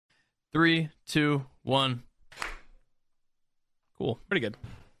3, 2, 1. Cool. Pretty good.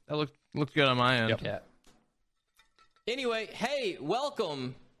 That looked good on my end. Yep. Yeah. Anyway, hey,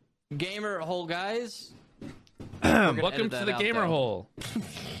 welcome, gamer hole guys. Welcome to the gamer hole.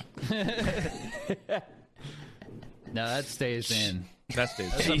 No, that stays in. That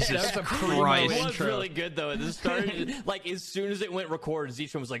stays. Jesus That's a primo Christ. It was intro. really good though. At the start, like as soon as it went record,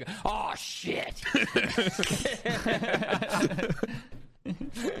 each one was like, "Oh shit!"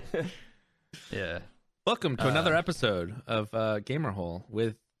 Yeah. Welcome to another episode of Gamer Hole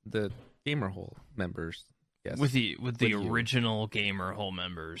with the Gamer Hole members. Yes. With the you. original Gamer Hole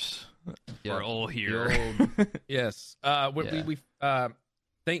members. Yeah. We're all The here. old- Yes. Yeah.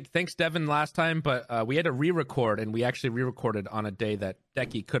 Thanks Devin last time, but we had to re-record, and we actually re-recorded on a day that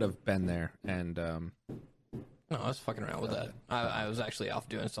Decky could have been there, and No, I was fucking around with that. I was actually off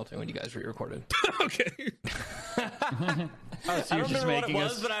doing something when you guys re-recorded. okay. Oh, so I you're don't just remember what it making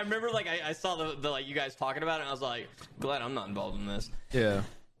was, us. but I remember like I saw the like you guys talking about it, and I was like, glad I'm not involved in this. Yeah.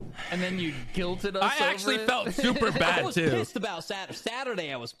 And then you guilted us. I actually over it? felt super I bad was too. pissed about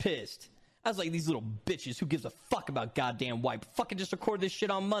Saturday. I was pissed. I was like, these little bitches. Who gives a fuck about goddamn wipe? Fucking just record this shit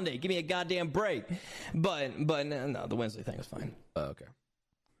on Monday. Give me a goddamn break. But no, the Wednesday thing was fine. Okay.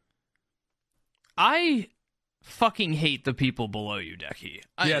 I fucking hate the people below you, Decky.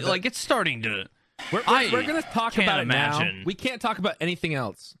 Yeah, Like, it's starting to... We're going to talk can't about it imagine. now. We can't talk about anything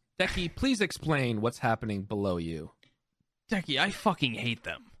else. Decky, please explain what's happening below you. Decky, I fucking hate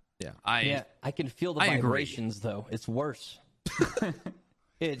them. Yeah. I can feel the I agree. vibrations, though. It's worse.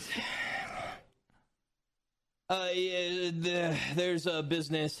 It's... there's a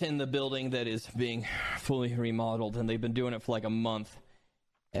business in the building that is being fully remodeled, and they've been doing it for like a month.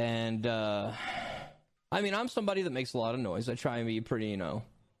 And, I mean, I'm somebody that makes a lot of noise. I try and be pretty,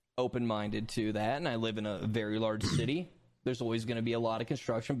 open-minded to that, and I live in a very large city. There's always going to be a lot of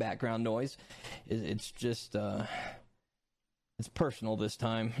construction background noise. It's just, it's personal this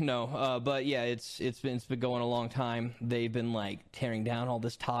time. No, but yeah, it's been going a long time. They've been like tearing down all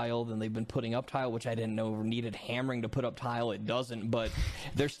this tile, then they've been putting up tile, which I didn't know needed hammering to put up tile. It doesn't, but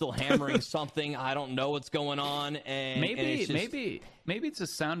they're still hammering something. I don't know what's going on, and it's just, Maybe it's a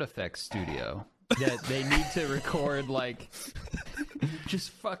sound effects studio that they need to record like just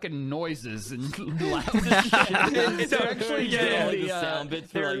fucking noises and loud shit. They're actually Yeah, doing the sound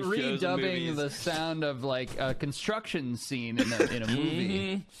bits for, they're like, shows and redubbing movies. the sound of like a construction scene in a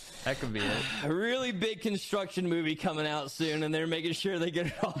movie. That could be it. a really big construction movie coming out soon, and they're making sure they get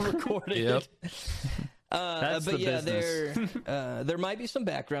it all recorded. Yep. That's But the yeah, business. there might be some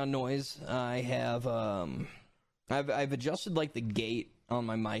background noise. I have I've adjusted like the gate on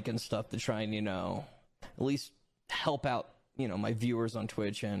my mic and stuff to try and at least help out my viewers on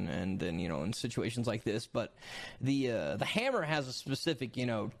Twitch and then in situations like this. But the hammer has a specific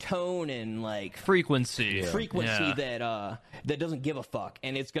tone and like Frequency. Yeah. that doesn't give a fuck,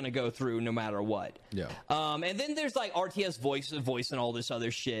 and it's gonna go through no matter what. Yeah. And then there's like RTS voice and all this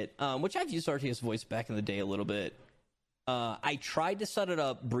other shit, which I've used RTS voice back in the day a little bit. I tried to set it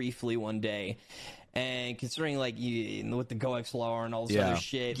up briefly one day, and considering like with the GoXLR and all this other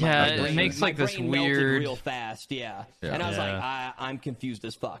shit, Yeah, my it brain, makes, my like, this brain melted weird- real fast. Yeah. And I was like, I'm confused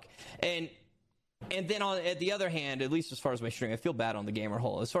as fuck. And then at the other hand, at least as far as my stream, I feel bad on the gamer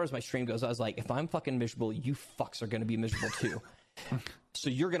hole. As far as my stream goes, I was like, if I'm fucking miserable, you fucks are gonna be miserable too. So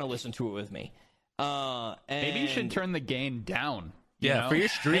you're gonna listen to it with me. Maybe you should turn the gain down. you Yeah, know? for your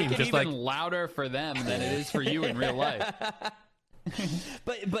stream, Make it just even like- louder for them than it is for you in real life.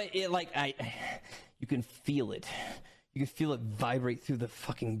 But it like you can feel it. You can feel it vibrate through the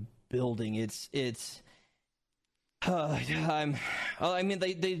fucking building. I mean,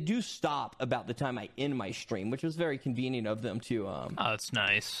 they do stop about the time I end my stream, which was very convenient of them to. Oh, that's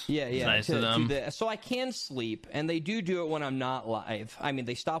nice. Yeah, It's yeah. nice of them. So I can sleep, and they do it when I'm not live. I mean,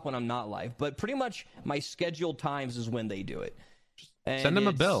 they stop when I'm not live, but pretty much my scheduled times is when they do it. And Send them a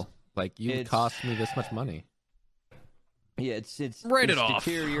it's- bill. Like, you it's- cost me this much money. Yeah, it's Write it's it off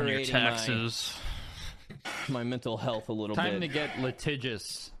on your deteriorating taxes. my mental health a little Time bit. to get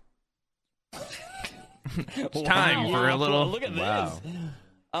litigious. It's time for a little... Look at Wow. this.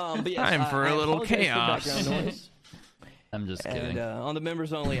 But yes, Time for I a little apologize for chaos. background noise. I'm just kidding. And on the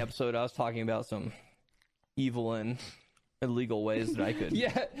members only episode, I was talking about some evil and illegal ways that I could yeah.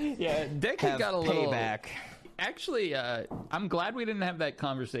 Decky have got a little payback. Actually, I'm glad we didn't have that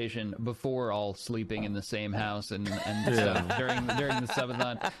conversation before all sleeping in the same house and stuff during the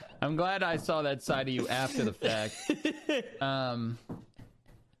subathon. I'm glad I saw that side of you after the fact.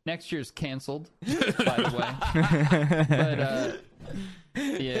 Next year's canceled, by the way.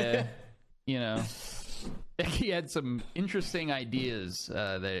 But yeah, Becky had some interesting ideas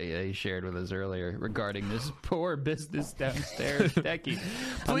that he shared with us earlier regarding this poor business downstairs. Becky,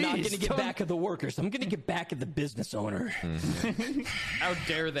 I'm not going please to get back at the workers. I'm going to get back at the business owner. How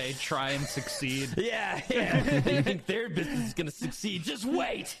dare they try and succeed? Yeah. They think their business is going to succeed. Just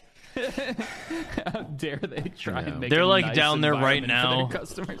wait. How dare they try and make They're a like nice down there right environment for now. their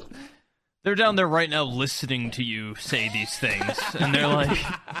customers? They're down there right now listening to you say these things, and they're like,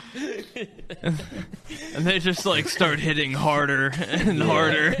 and they just like start hitting harder and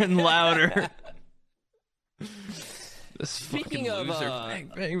harder and louder. This Speaking fucking of, loser.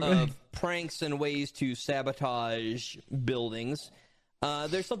 Bang, bang, bang. of pranks and ways to sabotage buildings,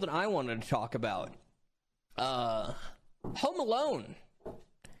 there's something I wanted to talk about. Home Alone.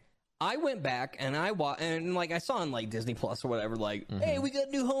 I went back and I saw on like Disney Plus or whatever, like, hey, we got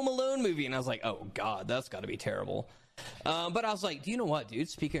a new Home Alone movie, and I was like, oh god, that's got to be terrible. But I was like, do you know what, dude?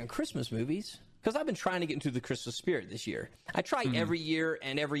 Speaking of Christmas movies, because I've been trying to get into the Christmas spirit this year. I try every year,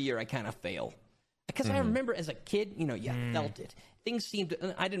 and every year I kind of fail. Because I remember as a kid, you felt it. Things seemed,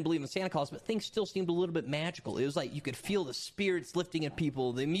 I didn't believe in Santa Claus, but things still seemed a little bit magical. It was like you could feel the spirits lifting at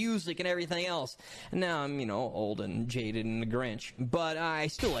people, the music and everything else. And now I'm, old and jaded and a Grinch, but I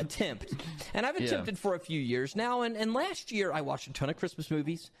still attempt. And I've attempted for a few years now. And last year I watched a ton of Christmas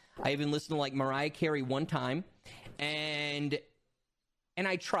movies. I even listened to like Mariah Carey one time. And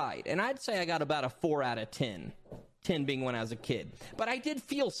I tried. And I'd say I got about a 4 out of 10. 10 being when I was a kid. But I did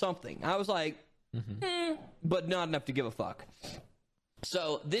feel something. I was like, but not enough to give a fuck.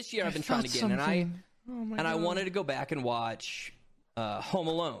 So this year I've been trying to get in, and I wanted to go back and watch Home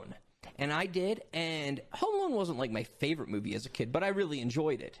Alone, and I did. And Home Alone wasn't like my favorite movie as a kid, but I really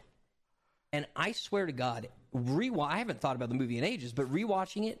enjoyed it. And I swear to God, I haven't thought about the movie in ages, but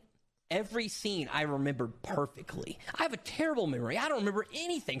rewatching it, every scene I remembered perfectly. I have a terrible memory. I don't remember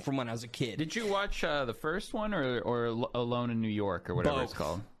anything from when I was a kid. Did you watch the first one or Alone in New York or whatever it's Both.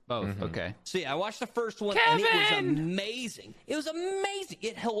 called? Both. Okay. So yeah, I watched the first one, and it was amazing. It was amazing.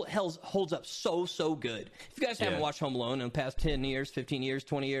 It holds up so good. If you guys haven't watched Home Alone in the past 10 years, 15 years,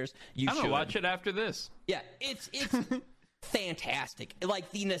 20 years, you I'm should. gonna watch it after this. Yeah, it's fantastic. Like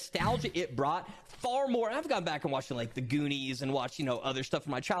the nostalgia it brought, far more. I've gone back and watched like The Goonies and watched other stuff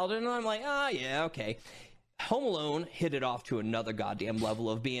from my childhood, and I'm like, yeah, okay. Home Alone hit it off to another goddamn level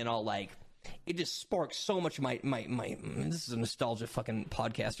of being all like. It just sparks so much my this is a nostalgia fucking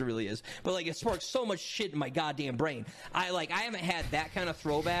podcast, it really is. But like it sparks so much shit in my goddamn brain. I haven't had that kind of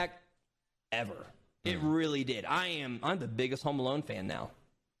throwback ever. It really did. I'm the biggest Home Alone fan now.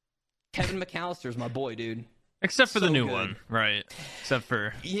 Kevin McAllister's my boy, dude. Except for the so new good. one, right? Except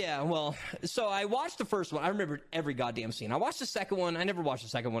for Yeah, well, so I watched the first one. I remembered every goddamn scene. I watched the second one. I never watched the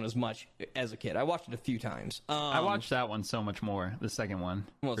second one as much as a kid. I watched it a few times. I watched that one so much more. The second one.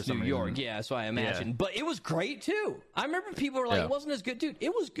 Well, for it's some New York, reason. yeah, so I imagine. But it was great, too. I remember people were like, Yeah. it wasn't as good, dude.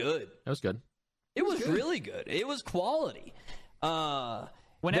 It was good. That was good. It was really good. It was quality.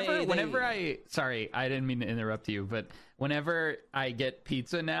 Sorry, I didn't mean to interrupt you, but whenever I get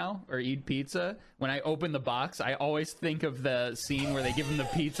pizza now or eat pizza, when I open the box, I always think of the scene where they give him the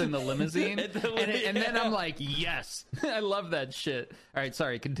pizza in the limousine, and then I'm like, yes, I love that shit. All right,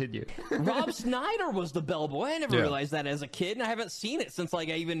 sorry, continue. Rob Snyder was the bellboy. I never realized that as a kid, and I haven't seen it since I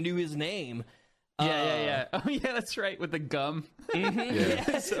even knew his name. Yeah. Oh, yeah, that's right, with the gum.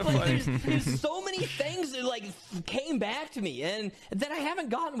 Yeah. So Like, funny. there's so many things that came back to me, and that I haven't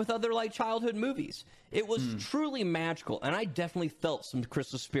gotten with other childhood movies. It was truly magical, and I definitely felt some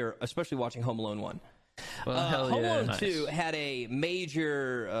Christmas spirit, especially watching Home Alone 1. Well, hell Home yeah. Alone 2 had a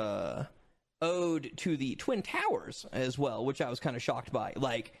major ode to the Twin Towers as well, which I was kind of shocked by.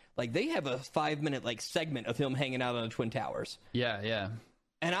 Like they have a 5-minute segment of him hanging out on the Twin Towers, Yeah.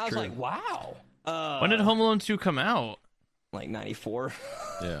 and I was like, wow. when did Home Alone 2 come out? Like 94.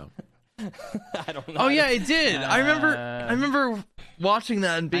 Yeah. I don't know. Oh yeah, it did. I remember watching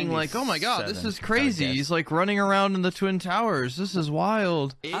that and being like, "Oh my god, this 97, is crazy." I would guess. He's running around in the Twin Towers. This is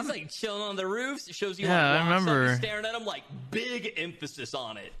wild. He's chilling on the roofs. It shows you Yeah, I walks up, remember. he's staring at him, big emphasis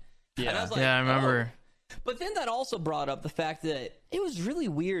on it. Yeah. And I was like, Yeah, I remember. oh. But then that also brought up the fact that it was really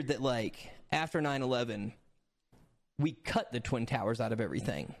weird that after 9/11, we cut the Twin Towers out of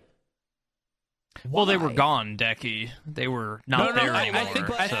everything. Well, they were Why? gone, Decky. They were not No, there I anymore. think-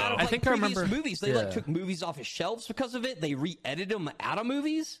 But so. out of, I think I previous remember- movies, they yeah. took movies off of shelves because of it. They re-edited them out of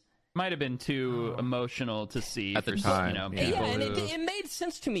movies. Might have been too emotional to see At the for time, some, yeah. people Yeah, and who... it made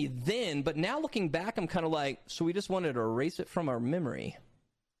sense to me then, but now looking back, I'm kind of like, so we just wanted to erase it from our memory.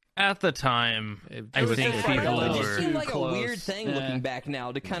 At the time, I was think just I people don't know, it just were. seemed like Too a weird close. thing Yeah. looking back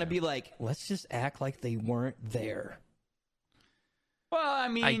now to kind of be like, let's just act like they weren't there. Well, I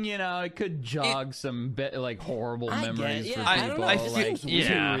mean, it could jog some horrible memories for yeah, people. I don't know.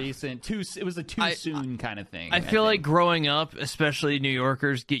 Too recent, it was a too soon kind of thing. I feel like growing up, especially New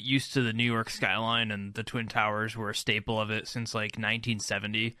Yorkers, get used to the New York skyline, and the Twin Towers were a staple of it since like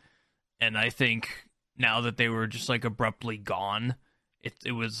 1970. And I think now that they were just like abruptly gone,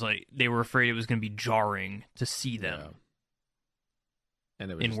 it was like they were afraid it was going to be jarring to see them. Yeah. And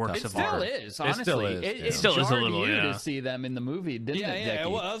it was in works of art. It still is, honestly. It still is a jarred little, you yeah. to see them in the movie, didn't it, Yeah. Dickie?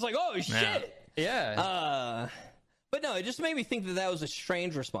 Well, I was like, oh shit. Yeah. But no, it just made me think that was a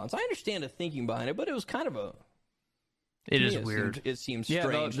strange response. I understand the thinking behind it, but it was kind of a. It to is me, weird. It seems Yeah,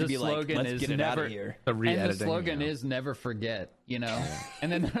 strange the to be like, slogan let's is get it out never- of here. The And re-editing. the slogan is "Never forget,"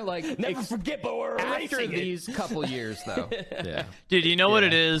 And then they're like, Never forget, but we're after erasing it. these couple years, though. Yeah. Dude, you know what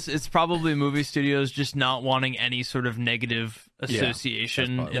it is? It's probably movie studios just not wanting any sort of negative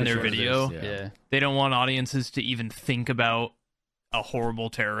association That's in their what it video. is, Yeah. They don't want audiences to even think about a horrible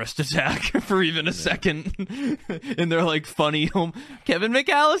terrorist attack for even a second. And they're like funny Kevin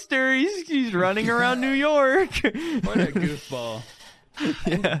McAllister, he's running around New York. What a goofball.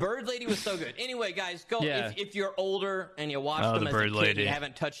 Bird Lady was so good. Anyway, guys, go Yeah. if you're older and you watched Oh, them the as a Bird kid, Lady. you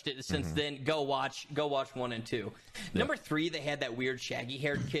haven't touched it since then. Go watch 1 and 2. Number 3, they had that weird shaggy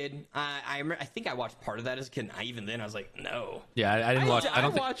haired kid. I think I watched part of that as a kid. And even then, I was like, no. Yeah, I didn't watch. I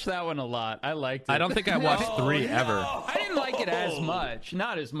watched that one a lot. I liked it. I don't think I watched 3 ever. I didn't like it as much.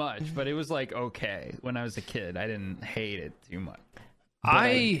 Not as much, but it was like okay. When I was a kid, I didn't hate it too much.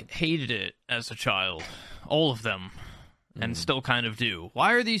 I hated it as a child. All of them. And still kind of do.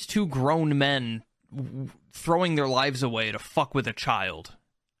 Why are these two grown men throwing their lives away to fuck with a child?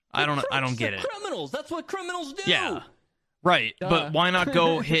 I don't get They're it. criminals. That's what criminals do. Yeah. Right, but why not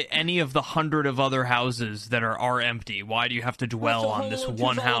go hit any of the 100 of other houses that are empty? Why do you have to dwell That's what on this Home Alone 2's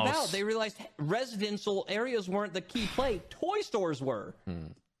one all house? about. They realized residential areas weren't the key play. Toy stores were.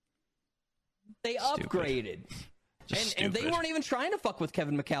 They upgraded. And they stupid. weren't even trying to fuck with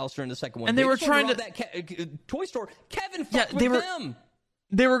Kevin McAllister in the second one. And they were just wanted trying rob that toy store. Kevin Yeah, fucked they with were- them.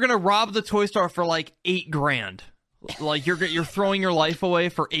 They were gonna rob the toy store for like $8,000. Like you're throwing your life away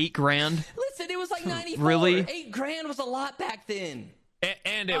for $8,000. Listen, it was like 94. Really? $8,000 was a lot back then.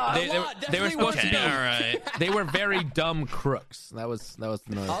 And A they lot. were Definitely supposed to worse be. than- all right. They were very dumb crooks. That was another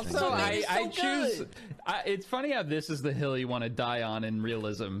thing. Also, It's so I choose. good. It's funny how this is the hill you want to die on in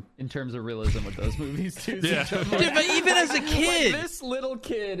realism, in terms of realism with those movies too. Yeah. Dude, Dude, but even as a kid, this little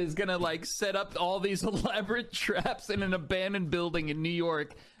kid is gonna like set up all these elaborate traps in an abandoned building in New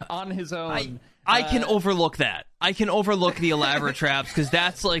York on his own. I can overlook that. I can overlook the elaborate traps because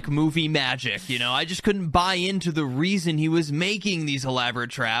that's like movie magic, you know? I just couldn't buy into the reason he was making these elaborate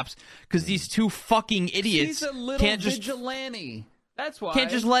traps because these two fucking idiots He's a little can't just vigilante. That's why.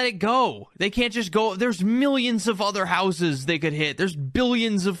 can't just let it go. They can't just go. There's millions of other houses they could hit. There's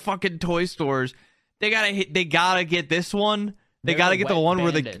billions of fucking toy stores. They gotta get this one. They They're gotta the get the wet one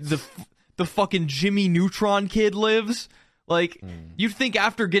where bandits. the fucking Jimmy Neutron kid lives. Like, you'd think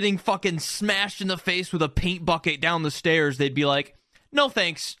after getting fucking smashed in the face with a paint bucket down the stairs, they'd be like, "No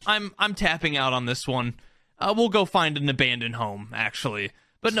thanks, I'm tapping out on this one. We'll go find an abandoned home, actually."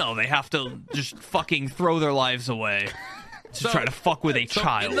 But no, they have to just fucking throw their lives away to try to fuck with a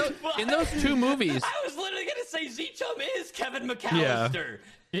child. In those 2 movies, I was literally going to say Z-Chum is Kevin McAllister.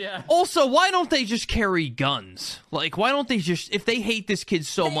 Yeah. Also, why don't they just carry guns? Like, why don't they just, if they hate this kid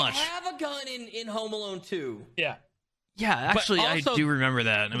so They much? have a gun in Home Alone 2. yeah. Yeah, actually, also, I do remember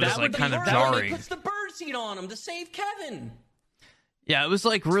that. It was like The kind of bird lady jarring. puts the bird seat on him to save Kevin. Yeah, it was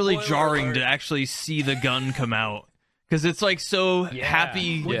like really Spoiler jarring alert. to actually see the gun come out. Because it's like so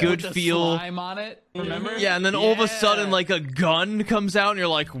happy, With good the feel. slime on it. Remember? Yeah, and then all of a sudden, Yeah. like a gun comes out, and you're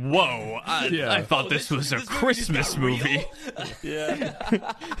like, "Whoa! I thought this was a Christmas movie."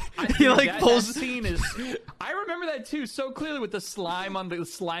 He like that pulls. scene is. I remember that too so clearly with the slime on the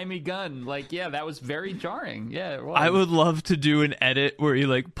slimy gun. Like, yeah, that was very jarring. Yeah, it was. I would love to do an edit where he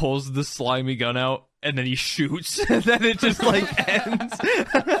like pulls the slimy gun out and then he shoots, and then it just like ends.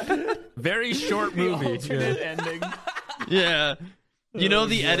 Very short movie. alternate ending. Yeah, you know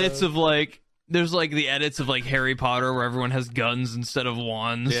the edits of like. There's like the edits of like Harry Potter where everyone has guns instead of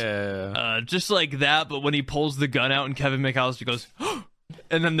wands. Yeah. Just like that, but when he pulls the gun out and Kevin McAllister goes,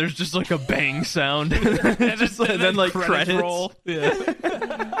 and then there's just like a bang sound, and then like credits roll. Yeah.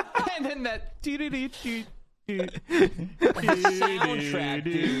 And then that. Soundtrack,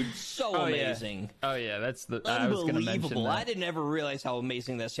 dude. So Oh, yeah. amazing. Oh yeah, that's the. I was gonna mention Unbelievable. I that. didn't ever realize how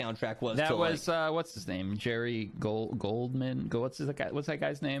amazing that soundtrack was. That till, was what's his name? Jerry Goldman. What's that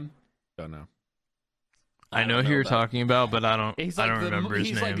guy's name? Don't know. I know who you're talking about, but I don't He's I like don't remember his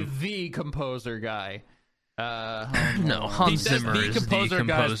he's name. like the composer guy. No, Hans Zimmer is the composer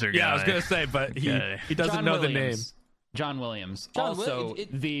guy. Yeah, I was gonna say, but he doesn't John know Williams. the name. John Williams, John also Williams,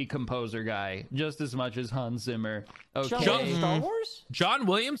 the composer guy, just as much as Hans Zimmer. Okay, Star Wars? John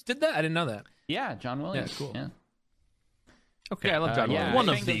Williams did that? I didn't know that. yeah, John Williams. Yeah, cool. Yeah. Okay, I love John yeah, Williams. One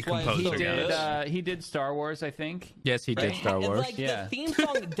I of think the that's why he composer did, guys. He did Star Wars, I think. Yes, he did Star And, Wars. like, Yeah. the theme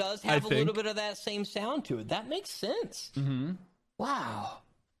song does have a think. little bit of that same sound to it. That makes sense. Mm-hmm. Wow.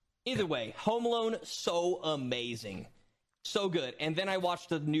 Either way, Home Alone, so amazing, so good. And then I watched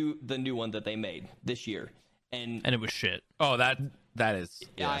the new one that they made this year, and And it was shit. Oh, that is.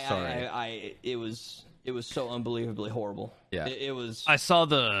 Yeah, sorry. it was so unbelievably horrible. Yeah. It was. I saw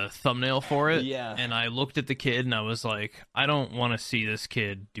the thumbnail for it, Yeah. and I looked at the kid, and I was like, I don't want to see this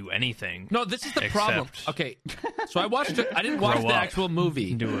kid do anything. No, this is the Except- problem. Okay, so I watched it. I didn't watch Grow the up. actual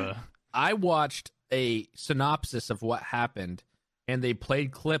movie. Do a I watched a synopsis of what happened, and they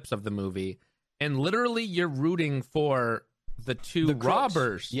played clips of the movie, and literally you're rooting for the two The crooks.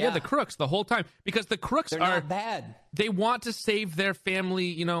 robbers. Yeah. The crooks the whole time, because the crooks They're are not bad. they want to save their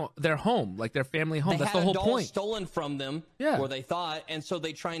family, their home, like their family home. They That's had the whole a doll point. stolen from them, Yeah. or they thought, and so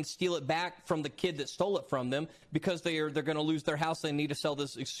they try and steal it back from the kid that stole it from them because they're going to lose their house. They need to sell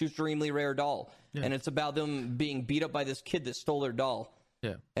this extremely rare doll, and it's about them being beat up by this kid that stole their doll.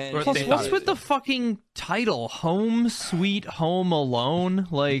 Yeah. And Or Plus, they what's thought- with the fucking title? Home Sweet Home Alone?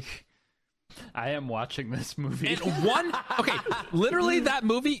 Like, I am watching this movie. And okay, literally that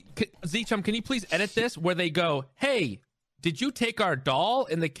movie, Z-Chum, can you please edit this where they go, hey, did you take our doll?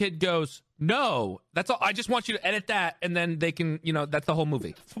 And the kid goes, no. That's all. I just want you to edit that, and then they can, that's the whole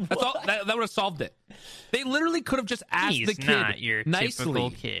movie. That's all. That would have solved it. They literally could have just asked he's the kid not your nicely.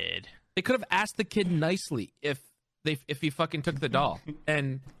 typical kid. They could have asked the kid nicely if he fucking took the doll,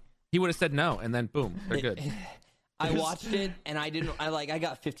 and he would have said no, and then boom, they're good. I watched it, and I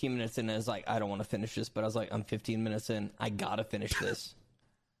got 15 minutes in, and I was like, I don't want to finish this, but I was like, I'm 15 minutes in, I gotta finish this,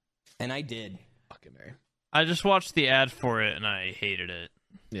 and I did. Fucking A. I just watched the ad for it, and I hated it.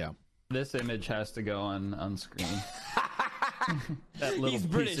 Yeah. This image has to go on screen. That little He's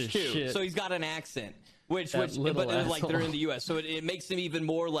piece British of too, shit. so he's got an accent, but little like they're asshole. in the U.S., so it makes him even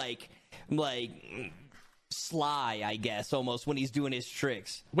more like sly, I guess, almost when he's doing his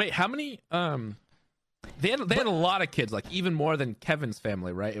tricks. Wait, how many? They had a lot of kids, like even more than Kevin's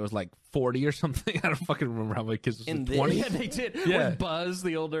family, right? It was like 40 or something. I don't fucking remember how many kids. Was In it this- 20? Yeah, they did. Yeah. With Buzz,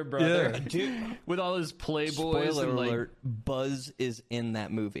 the older brother, Yeah. Dude, with all his playboys. spoiler and, like, alert: Buzz is in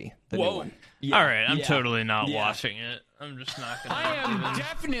that movie. The new Whoa. one. All right, I'm Yeah. totally not Yeah. watching it. I'm just not gonna. I am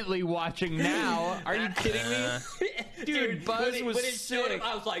definitely watching now. Are you kidding me? Dude, Buzz when was it showed sick. him,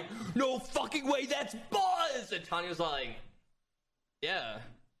 I was like, no fucking way, that's Buzz! And Tanya was like, yeah.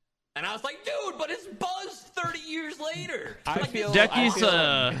 And I was like, dude, but it's Buzz 30 years later. I Like, feel Decky's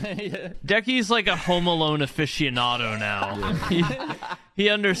yeah. Decky's like a Home Alone aficionado now. He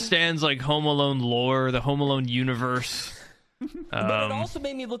understands like Home Alone lore, the Home Alone universe. But it also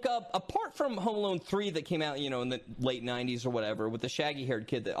made me look up, apart from Home Alone 3 that came out, in the late 90s or whatever, with the shaggy-haired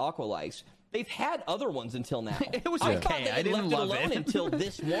kid that Aqua likes, they've had other ones until now. It was I okay. thought they I had didn't left love it alone it. until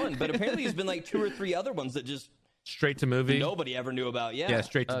this one, but apparently there's been like 2 or 3 other ones that just Straight to movie. nobody ever knew about. Yeah, Yeah,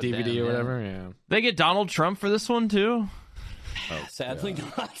 straight to Oh, DVD damn, or yeah. whatever. Yeah. They get Donald Trump for this one too. Sadly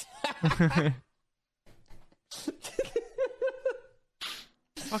not.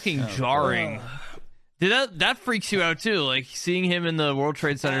 Fucking jarring. Did that freaks you out too? Like seeing him in the World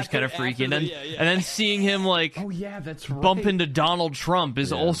Trade Center is kind of After freaky, and the- then yeah. and then seeing him like Oh yeah, that's right. bump into Donald Trump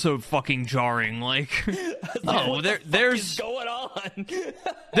is also fucking jarring. Like, oh, there's going on.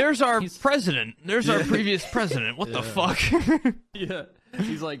 there's our president. There's our previous president. What the fuck? Yeah.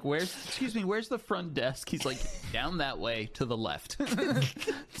 He's like, where's the front desk? He's like, down that way to the left.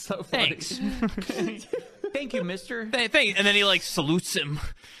 So funny. Thanks. Thank you, mister. Thanks. And then he like salutes him.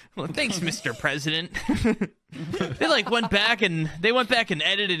 Well, thanks, Mr. President. They like went back and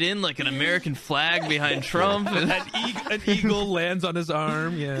edited in like an American flag behind Trump. An eagle lands on his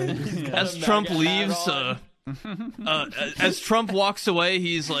arm. Yeah. As Trump leaves, as Trump walks away,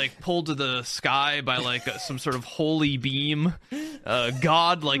 he's like pulled to the sky by like some sort of holy beam.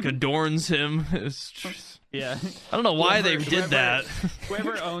 God like adorns him. Yeah. I don't know why they Whoever- did that.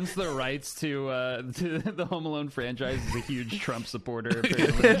 Whoever owns the rights to the Home Alone franchise is a huge Trump supporter.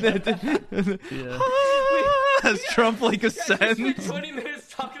 Apparently. Yeah. As Trump like ascends. 20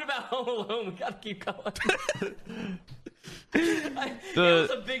 minutes talking about Home Alone. We gotta keep going. It was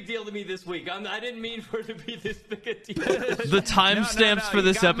a big deal to me this week. I didn't mean for it to be this big a deal. The timestamps for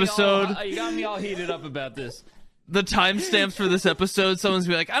this episode. You got me all heated up about this. the timestamps for this episode, someone's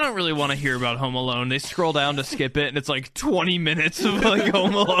gonna be like, I don't really want to hear about Home Alone. They scroll down to skip it, and it's like 20 minutes of like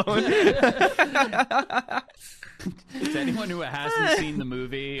Home Alone. To anyone who hasn't seen the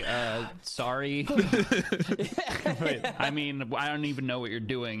movie, sorry. I mean, I don't even know what you're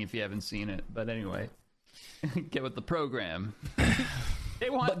doing if you haven't seen it. But anyway, get with the program.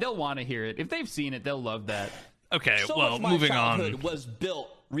 They'll want to hear it. If they've seen it, they'll love that. Okay, So well, much my moving childhood on. was built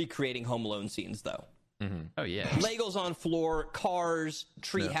recreating Home Alone scenes, though. Oh yeah. Legos on floor, cars,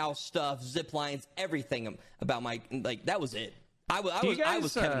 treehouse stuff, zip lines, everything about my that was it. I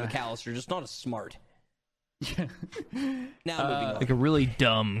was Kevin McAllister, just not as smart. Now moving on. Like a really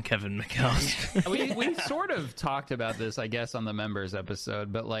dumb Kevin McAllister. we sort of talked about this, I guess, on the members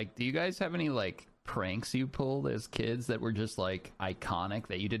episode. But like, do you guys have any like pranks you pulled as kids that were just like iconic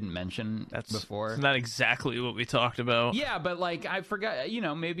that you didn't mention before? Not exactly what we talked about. Yeah, but like I forgot. You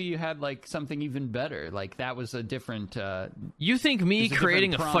know, maybe you had like something even better. Like that was a different. You think me There's a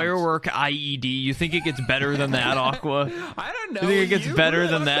creating a different prompt. firework IED, you think it gets better than that, Aqua? I don't know. You think it gets better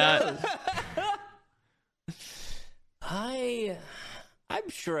than that? I'm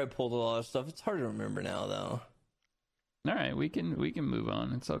sure I pulled a lot of stuff. It's hard to remember now, though. All right, we can move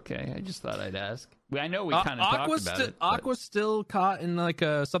on. It's okay. I just thought I'd ask. I know we kind of talked about it. but- Aqua's still caught in like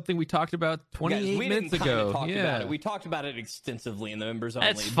something we talked about 28 Guys, we minutes didn't kinda ago. talk yeah, about it. We talked about it extensively in the members only.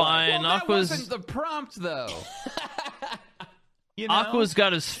 That's but- fine. Well, that Aqua's wasn't the prompt, though. You know? Aqua's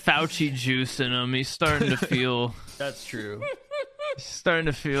got his Fauci juice in him. He's starting to feel That's true. a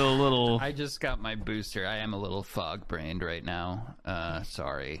little. I just got my booster. I am a little fog-brained right now.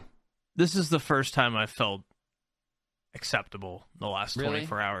 Sorry. This is the first time I felt acceptable in the last Really?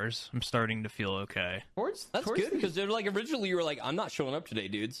 24 hours. I'm starting to feel okay. That's good because they're like originally you were like, I'm not showing up today,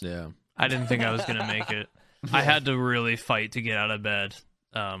 dudes. yeah. I didn't think I was gonna make it. I had to really fight to get out of bed.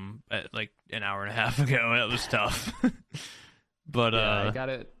 At like an hour and a half ago, it was tough. But Yeah,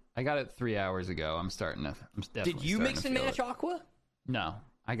 I got it 3 hours ago. I'm definitely Did you starting mix to and feel match it. Aqua? No,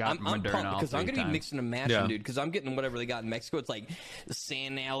 I got I'm Moderna pumped all because I'm 3 gonna be times. mixing and matching, Yeah. dude. Because I'm getting whatever they got in Mexico. It's like the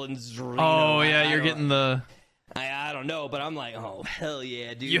San Allen's. oh yeah, you're getting the. I don't know, but I'm like, oh hell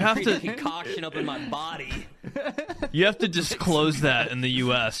yeah, dude! You have Create to- a concoction up in my body. You have to disclose that in the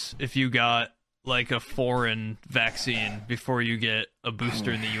U.S. if you got like a foreign vaccine before you get a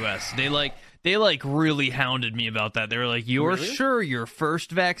booster in the U.S. They really hounded me about that. They were like, "You're sure your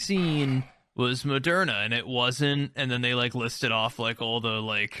first vaccine was Moderna and it wasn't?" And then they like listed off like all the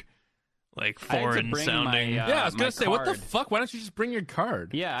like I had to foreign bring sounding. my, Yeah, I was my gonna say, what the card. fuck? Why don't you just bring your card?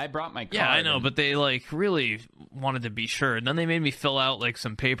 Yeah, I brought my card. Yeah, I know, and- but they like really wanted to be sure. And then they made me fill out like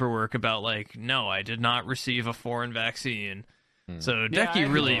some paperwork about like, no, I did not receive a foreign vaccine. So Yeah, I had Decky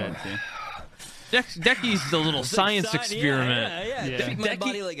to really, do that too. Decky's the little science experiment. Yeah. Yeah. Treat my Decky-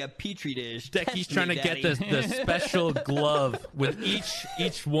 body like a petri dish. Decky's Test trying me, to get Daddy. the special glove with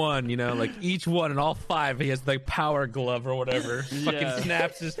each one, you know, like each one and all 5. He has like power glove or whatever. Yeah. Fucking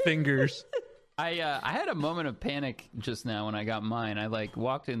snaps his fingers. I had a moment of panic just now when I got mine. I like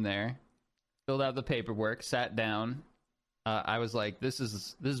walked in there, filled out the paperwork, sat down. I was like, "This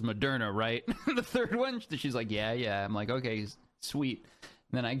is Moderna, right?" The third one. She's like, "Yeah." I'm like, "Okay, sweet."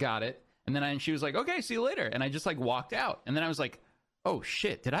 And then I got it, and then she was like, "Okay, see you later." And I just like walked out, and then I was like, "Oh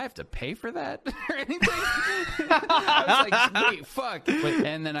shit, did I have to pay for that or anything?" I was like, "Wait, fuck!"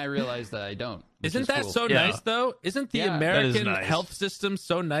 And then I realized that I don't. which Isn't is that cool. so Yeah. nice though? Isn't the Yeah. That is American nice. health system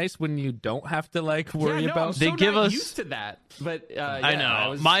so nice when you don't have to like worry Yeah, no, about? I'm They so give not us- used to that, but I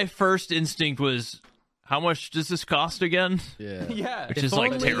know. My first instinct was, how much does this cost again? Yeah. yeah, Which If is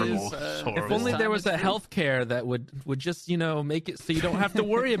like only- terrible. is, It's If horrible. only there time was is a free. health care that would just, you know, make it so you don't have to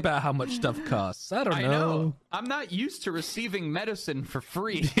worry about how much stuff costs. I don't I know. know. I'm not used to receiving medicine for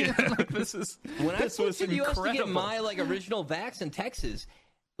free. Like, this is When I this went was to the US to incredible. get my like original vax in Texas,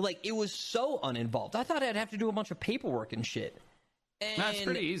 like it was so uninvolved. I thought I'd have to do a bunch of paperwork and shit. And That's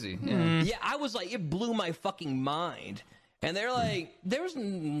pretty easy. Yeah, I was like, it blew my fucking mind. And they're like, there was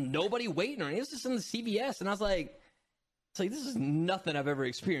nobody waiting or anything. It was just in the CVS, and I was like, it's like this is nothing I've ever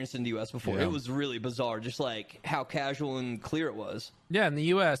experienced in the U.S. before. Yeah. It was really bizarre, just like how casual and clear it was. Yeah, in the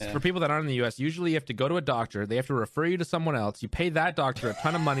U.S., for people that aren't in the U.S., usually you have to go to a doctor. They have to refer you to someone else. You pay that doctor a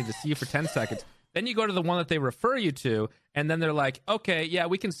ton of money to see you for 10 seconds. Then you go to the one that they refer you to, and then they're like, okay, yeah,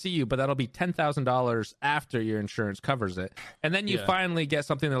 we can see you, but that'll be $10,000 after your insurance covers it. And then you finally get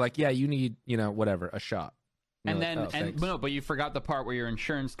something, they're like, yeah, you need, you know, whatever, a shot. And You're then, like, oh, thanks. no, but you forgot the part where your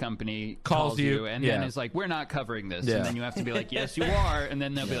insurance company Calls calls you, and yeah. then is like, "We're not covering this," Yeah. and then you have to be like, "Yes, you are," and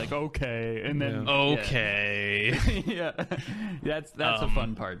then they'll be like, "Okay," and then Okay. yeah, that's a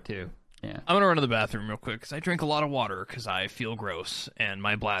fun part too. Yeah. I'm gonna run to the bathroom real quick because I drink a lot of water because I feel gross and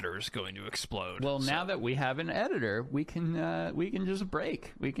my bladder is going to explode. Well, now that we have an editor, we can just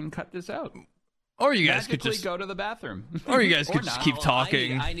break. We can cut this out. Or you guys could Magically just go to the bathroom. Or you guys could just not. keep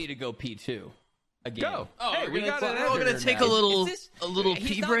talking. I need to go pee too. Again. Go. Oh, Hey, we're we gonna got cl- an we're We're editor gonna take now. a little Is this- pee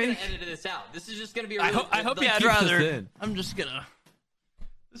he's not break. gonna edit this out. This is just gonna be. I hope he keeps I'd this rather. in. I'm just gonna.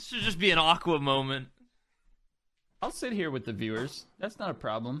 This should just be an Aqua moment. I'll sit here with the viewers. That's not a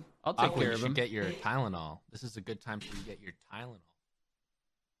problem. I'll take Aqua, care you of should them. get your Tylenol. This is a good time for you to get your Tylenol.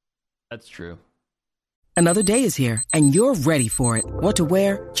 That's true. Another day is here, and you're ready for it. What to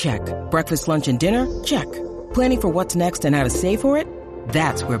wear? Check. Breakfast, lunch, and dinner? Check. Planning for what's next and how to save for it?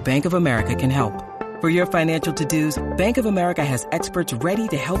 That's where Bank of America can help. For your financial to-dos, Bank of America has experts ready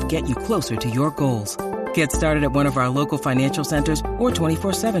to help get you closer to your goals. Get started at one of our local financial centers or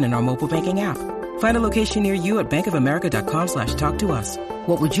 24/7 in our mobile banking app. Find a location near you at bankofamerica.com/talktous.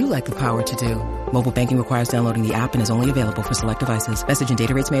 What would you like the power to do? Mobile banking requires downloading the app and is only available for select devices. Message and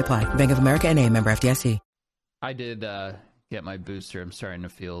data rates may apply. Bank of America N.A., member FDIC. I did get my booster. I'm starting to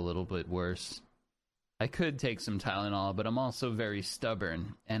feel a little bit worse. I could take some Tylenol, but I'm also very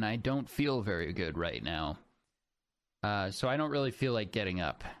stubborn, and I don't feel very good right now. So I don't really feel like getting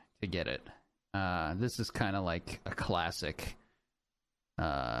up to get it. This is kind of like a classic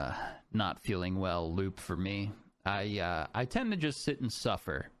not feeling well loop for me. I tend to just sit and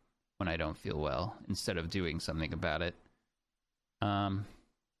suffer when I don't feel well instead of doing something about it.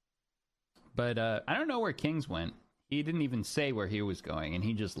 But I don't know where Kings went. He didn't even say where he was going, and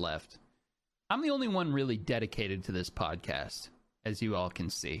he just left. I'm the only one really dedicated to this podcast, as you all can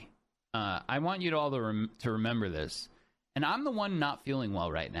see. I want you to all to remember this. And I'm the one not feeling well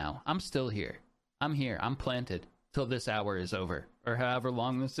right now. I'm still here. I'm here. I'm planted till this hour is over, or however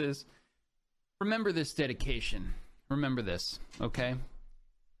long this is. Remember this dedication. Remember this, okay?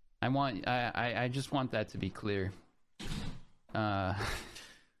 I just want that to be clear. I'm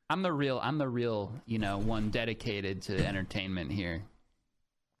the real, one dedicated to entertainment here.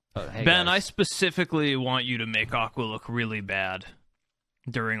 Oh, hey Ben, I guys. specifically want you to make Aqua look really bad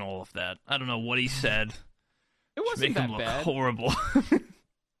during all of that. I don't know what he said. It Just wasn't make him that look bad. horrible.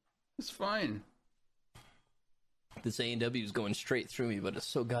 It's fine. This A&W is going straight through me, but it's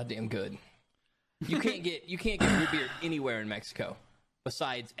so goddamn good. You can't get root beer anywhere in Mexico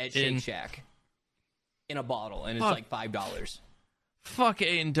besides at Shake Shack in a bottle, and it's Fuck. like $5. Fuck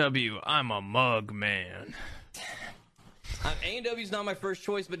A&W. I'm a mug man. A&W's not my first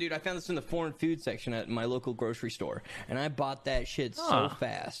choice, but dude, I found this in the foreign food section at my local grocery store, and I bought that shit so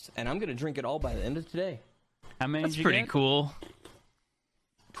fast, and I'm gonna drink it all by the end of today. How many That's did you pretty get? cool.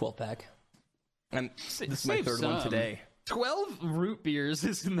 12-pack. This is my Save third one some. today. 12 root beers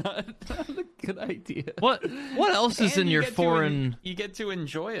is not a good idea. What else is And in you your get to foreign? you get to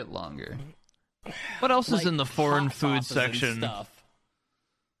enjoy it longer. What else is Like in the foreign hot food sauces and section? stuff.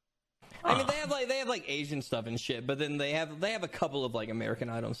 I mean, they have like Asian stuff and shit, but then they have a couple of like American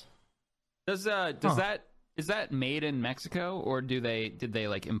items. Does that is that made in Mexico, or did they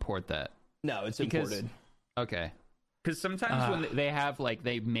like import that? No, it's Because- imported. Okay. Because sometimes when they have like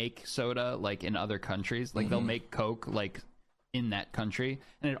they make soda like in other countries, like they'll make Coke like in that country,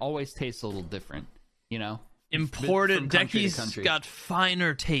 and it always tastes a little different. You know, Imported From country to Decky's country. got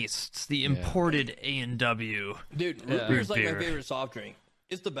finer tastes. The imported A&W. Dude, root Yeah. beer is like Root my beer. favorite soft drink.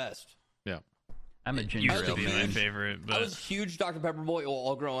 It's the best. Yeah. I'm a Used ginger to ale be my man. favorite, I but was a huge Dr. Pepper boy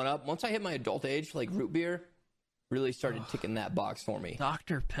all growing up. Once I hit my adult age, like root beer really started ticking that box for me.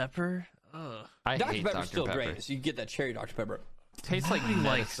 Dr. Pepper. Ugh. I Dr. hate Pepper's Dr. still Pepper. great, so you get that cherry Dr. Pepper. Tastes like Who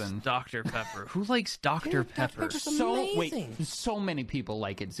likes medicine. Dr. Pepper? Who likes Dr. Pepper? Pepper's Wait, so many people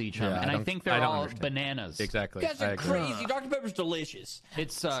like it, Zeechum, Yeah, and I don't- think I they're don't all understand. bananas. Exactly. You guys I are agree. crazy. Dr. Pepper's delicious.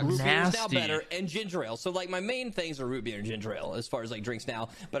 It sucks. Root beer is now Nasty. better, and ginger ale. So, like, my main things are root beer and ginger ale as far as, like, drinks now.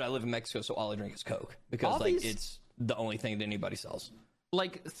 But I live in Mexico, so all I drink is Coke. Because, All like, these- it's the only thing that anybody sells.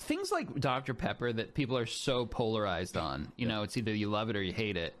 Like things like Dr. Pepper that people are so polarized on. You know, it's either you love it or you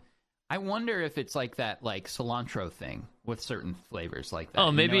hate it. I wonder if it's like that, like cilantro thing with certain flavors like that. Oh,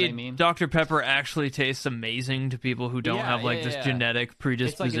 You know maybe what I mean? Dr. Pepper actually tastes amazing to people who don't Yeah, have like yeah, this yeah. genetic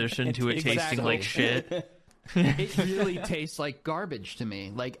predisposition to it Exactly. tasting like shit. It really tastes like garbage to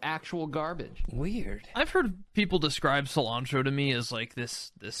me, like actual garbage. Weird. I've heard people describe cilantro to me as like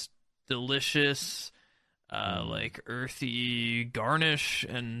this delicious, like earthy garnish,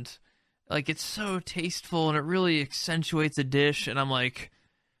 and like it's so tasteful and it really accentuates a dish. And I'm like,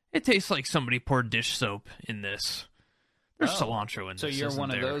 it tastes like somebody poured dish soap in this. There's cilantro in this. So you're isn't one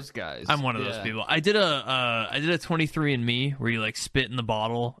of there? those guys. I'm one of those Yeah. people. I did a 23andMe where you like spit in the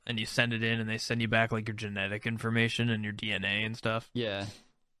bottle and you send it in and they send you back like your genetic information and your DNA and stuff. Yeah.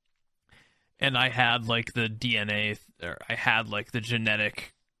 and I had like the DNA, or I had like the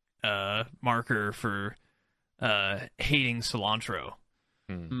genetic marker for hating cilantro.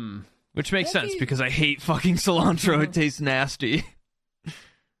 Which makes sense because I hate fucking cilantro. It tastes nasty.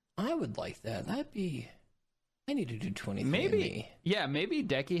 I would like that. That'd be. I need to do 23andMe. Maybe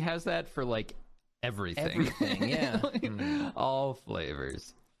Decky has that for like everything. Everything, yeah. All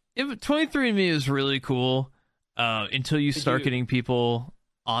flavors. 23andMe is really cool until you start getting people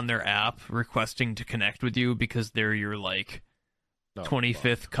on their app requesting to connect with you because they're your like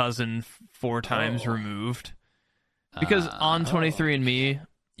 25th cousin 4 times removed. Because on 23andMe,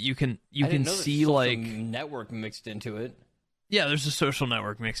 you can see like network mixed into it. Yeah, there's a social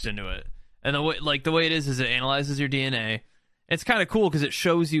network mixed into it. And the way it is it analyzes your DNA. It's kind of cool because it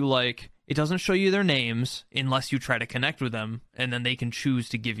shows you like it doesn't show you their names unless you try to connect with them, and then they can choose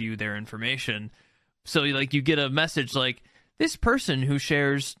to give you their information. So like you get a message like this person who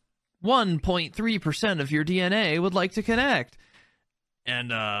shares 1.3% of your DNA would like to connect,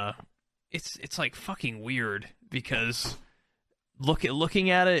 and it's like fucking weird because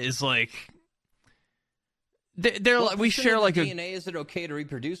looking at it is like we share like a DNA. Is it okay to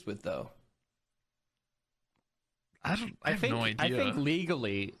reproduce with though? I have no idea. I think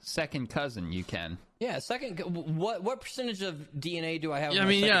legally, second cousin you can. Yeah, second. What percentage of DNA do I have? Yeah, I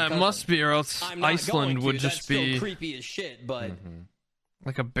mean, it must be, or else Iceland would just be still creepy as shit. But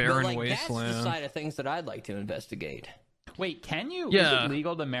like a barren like, wasteland. That's the side of things that I'd like to investigate. Wait, can you? Yeah. Is it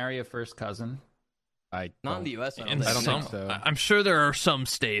legal to marry a first cousin? Not in the U.S. I In don't some, think so. I'm sure there are some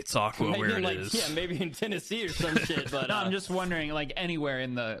states, Aqua, where it like, is. Yeah, maybe in Tennessee or some shit. But No, I'm just wondering, like anywhere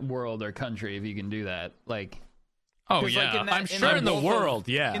in the world or country, if you can do that. Like, Oh 'cause, yeah, like, I'm sure in the world,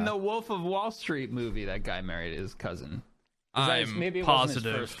 yeah. In the Wolf of Wall Street movie, that guy married his cousin. I'm Maybe it positive.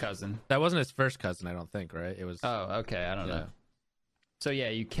 wasn't his first cousin. That wasn't his first cousin, I don't think, right? It was. Oh, okay. I don't know. So yeah,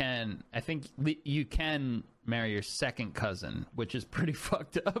 you can. I think you can marry your second cousin, which is pretty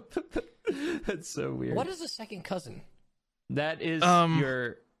fucked up. That's so weird. What is a second cousin? That is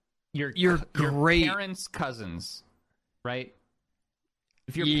your great parents' cousins, right?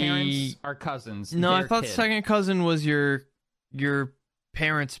 If your parents are cousins, No, I their thought kid. second cousin was your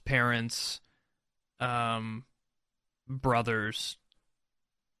parents' brothers.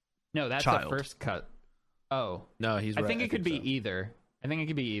 No, that's child. a first cut. Oh, No, he's right. I think it could be so. either. I think it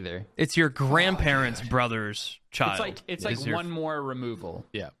could be either. It's your grandparents' brother's child. It's like is your- one more removal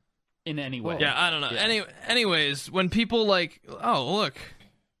Yeah. in any way. Yeah, I don't know. Yeah. Anyways, when people like, oh look,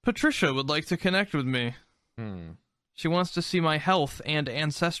 Patricia would like to connect with me. She wants to see my health and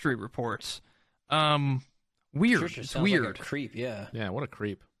ancestry reports. Weird. Patricia It's sounds weird. Like a creep. Yeah. Yeah, what a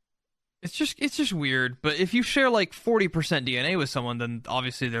creep. It's just weird. But if you share like 40% DNA with someone, then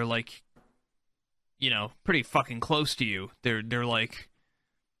obviously they're like, pretty fucking close to you. They're like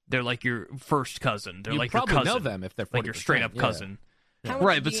your first cousin. They're You like your probably cousin. know them if they're 40%, like your straight up yeah. cousin. How much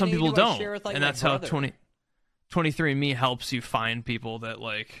Right, but some DNA people do I don't, share with, like, and my that's how brother? 23andMe helps you find people that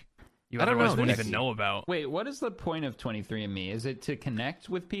like you I don't otherwise know, wouldn't Becky. even know about. Wait, what is the point of 23andMe? Is it to connect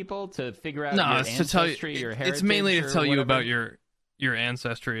with people to figure out No, your it's to tell you. ancestry, your heritage? It's mainly to or tell you whatever? about your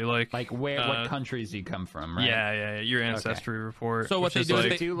ancestry, like where what countries you come from, right? Yeah, your ancestry report. So what which they is do is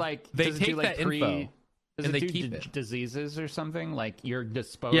Does like, it do like they does it do take like that info does and it they do keep it. diseases or something? Like you're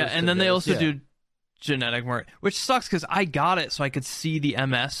disposed. yeah, and to then they this? also Yeah. do genetic mark, which sucks because I got it so I could see the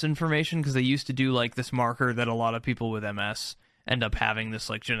MS information because they used to do like this marker that a lot of people with MS end up having this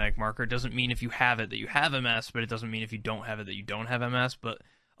like genetic marker. It doesn't mean if you have it that you have MS, but it doesn't mean if you don't have it that you don't have MS. But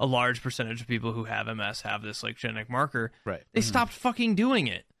a large percentage of people who have MS have this like genetic marker. Right. They stopped fucking doing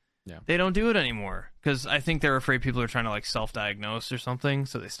it. Yeah. They don't do it anymore because I think they're afraid people are trying to like self-diagnose or something,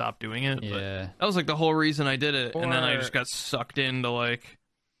 so they stopped doing it. But Yeah. that was like the whole reason I did it, and then I Or- just got sucked into like.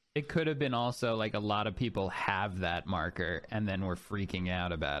 It could have been also like a lot of people have that marker and then were freaking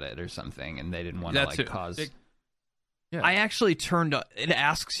out about it or something, and they didn't want to That's like it. cause. I actually turned. It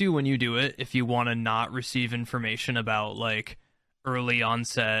asks you when you do it if you want to not receive information about like early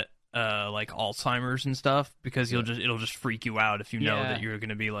onset, like Alzheimer's and stuff, because it'll just freak you out if you know Yeah. that you're going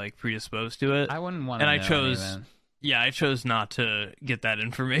to be like predisposed to it. I wouldn't want. and to I know chose. any of that. Yeah, I chose not to get that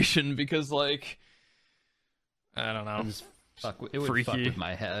information because like I don't know. It would fuck Freaky. with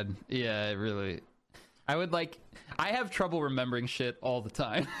my head. Yeah, it really. I would like. I have trouble remembering shit all the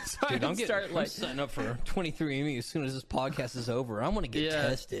time, so I Dude, I'm would start I'm like. setting up for 23andMe as soon as this podcast is over. I'm gonna get Yeah.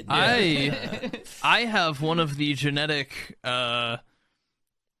 tested. I have one of the genetic what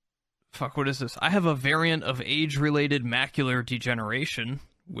is this? I have a variant of age-related macular degeneration,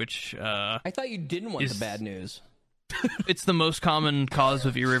 which I thought you didn't want Is- the bad news. it's the most common cause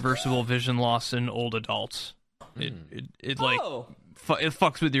of irreversible vision loss in old adults. It like Oh, it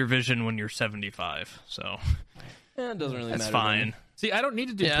fucks with your vision when you're 75. So It doesn't really that's matter. fine. See, I don't need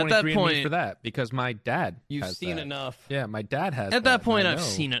to do Yeah, at that 23andMe point- for that because my dad. You've has seen that. enough. Yeah, my dad has. At that point, I I've know.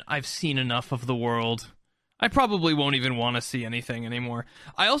 seen it. I've seen enough of the world. I probably won't even want to see anything anymore.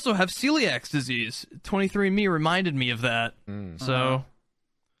 I also have celiac disease. 23andMe reminded me of that. So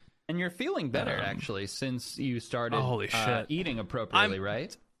And you're feeling better actually since you started holy shit. eating appropriately,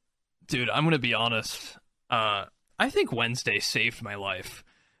 right? dude, I'm gonna be honest. I think Wednesday saved my life.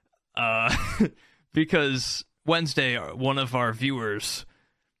 Because Wednesday, one of our viewers,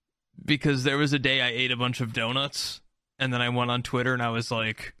 because there was a day I ate a bunch of donuts, and then I went on Twitter and I was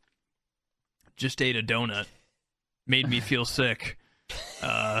like, just ate a donut. Made me feel sick.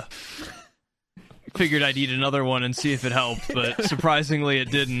 Figured I'd eat another one and see if it helped, but surprisingly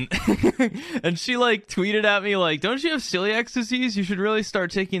it didn't. And she like tweeted at me like, don't you have celiac disease? You should really start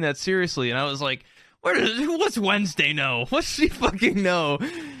taking that seriously. And I was like, what's Wednesday know? What's she fucking know?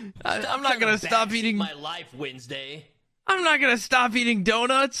 I'm not gonna stop eating. My life, Wednesday. I'm not gonna stop eating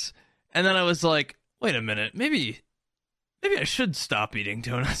donuts. And then I was like, wait a minute, maybe I should stop eating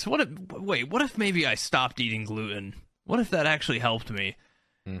donuts. What if maybe I stopped eating gluten? What if that actually helped me?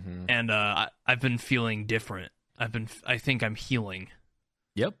 Mm-hmm. And I've been feeling different. I think I'm healing.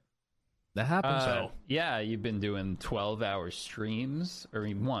 Yep, that happens. Yeah, you've been doing 12-hour streams, or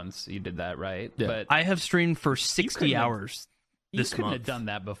once you did that, right? Yeah. But I have streamed for 60 couldn't have- hours you this couldn't month. have done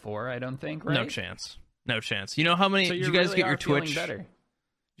that before, I don't think, right? No chance. No chance. You know how many? So Did you guys get your Twitch? Better. Did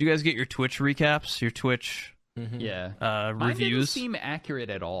you guys get your Twitch recaps? Your Twitch Yeah. Mine didn't reviews? seem accurate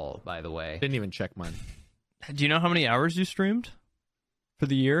at all, by the way. Didn't even check mine. Do you know how many hours you streamed for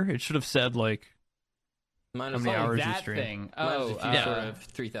the year? It should have said like Mine how is many like, hours you that stream. thing. mine is Oh, a few yeah. short of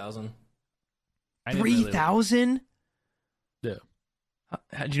 3,000. I didn't really- 3,000. Yeah.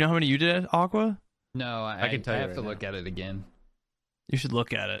 Do you know how many you did, Aqua? No, I can tell I you have right to now. look at it again. You should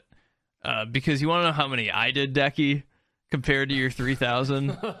look at it. Because you want to know how many I did, Decky, compared to your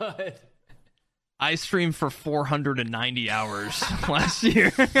 3,000? I streamed for 490 hours last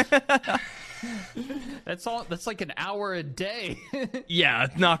year. That's all. That's like an hour a day. Yeah,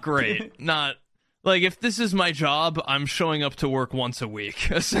 not great. Not like if this is my job, I'm showing up to work once a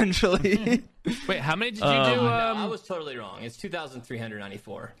week, essentially. Wait, how many did you do? No, I was totally wrong. It's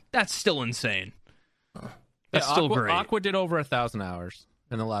 2,394. That's still insane. That's still Aqua, great. Aqua did over 1,000 hours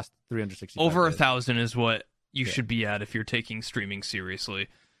in the last 360. Over days. 1,000 is what you should be at if you're taking streaming seriously.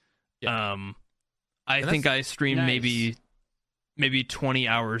 I And think that's I streamed nice. maybe 20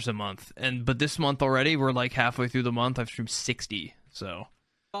 hours a month, but this month already we're like halfway through the month. I've streamed 60. So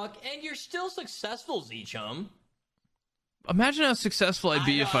Fuck, and you're still successful, Z-Chum. imagine how successful I'd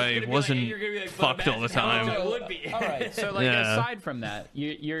be know, if I was I gonna be like, wasn't you're gonna be like, fucked all the imagine how time. much I would be. All right. So, like, Yeah. aside from that,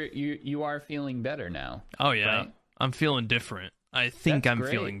 you are feeling better now. Oh yeah, Right? I'm feeling different. I think That's I'm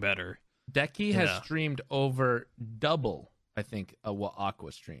great. feeling better. Decky has Yeah. streamed over double, I think, what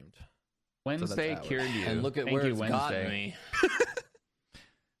Aqua streamed. Wednesday hours. cured you. And look at Thank where you, it's Wednesday. gotten me.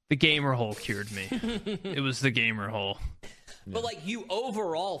 The gamer hole cured me. It was the gamer hole. But, like, you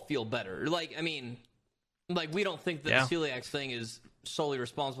overall feel better. Like, I mean, like, we don't think that Yeah. the celiac thing is solely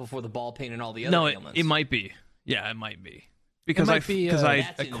responsible for the ball pain and all the other No, ailments. it might be. Yeah, it might be. It Because might be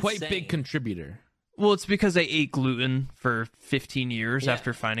That's a quite insane. big contributor. well, it's because I ate gluten for 15 years Yeah.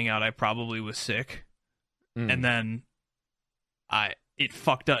 after finding out I probably was sick, Mm. and then it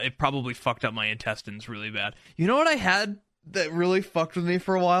fucked up. It probably fucked up my intestines really bad. You know what I had that really fucked with me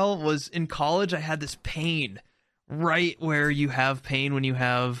for a while was in college. I had this pain right where you have pain when you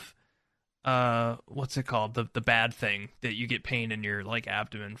have what's it called, the bad thing that you get pain in your like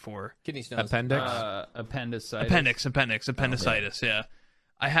abdomen for. Kidney stones. Appendix. Appendicitis. Yeah,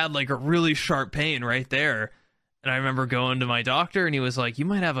 I had like a really sharp pain right there, and I remember going to my doctor, and he was like, "You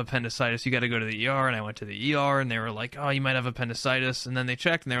might have appendicitis. You got to go to the ER." And I went to the ER, and they were like, "Oh, you might have appendicitis." And then they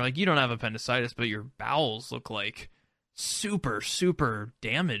checked, and they were like, "You don't have appendicitis, but your bowels look like super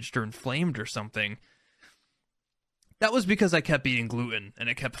damaged or inflamed or something." That was because I kept eating gluten, and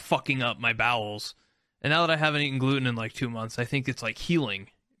it kept fucking up my bowels. And now that I haven't eaten gluten in like 2 months, I think it's like healing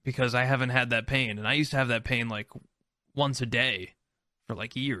because I haven't had that pain. And I used to have that pain like once a day for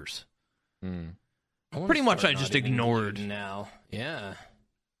like years. Mm. wanna pretty much start I just not eating ignored. gluten now. Yeah.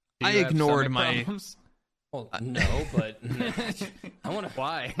 I ignored my. Well, no, but I want to.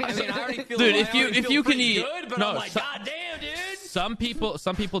 Why? I mean, I already feel. Dude, I if you- already if feel you can pretty eat- good, but No, I'm like, so- God damn, dude. Some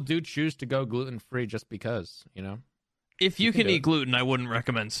people do choose to go gluten free just because, you know. If you can can do eat it. gluten, I wouldn't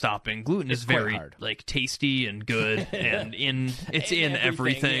recommend stopping. Gluten It's is quite very hard. like tasty and good, and it's in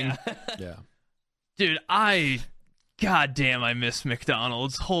everything. yeah. Yeah. Dude, God damn, I miss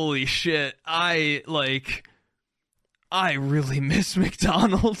McDonald's. Holy shit. I really miss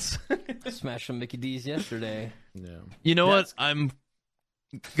McDonald's. Smashed some Mickey D's yesterday. Yeah. You know what I'm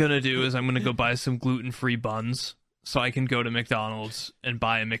gonna do is I'm gonna go buy some gluten-free buns so I can go to McDonald's and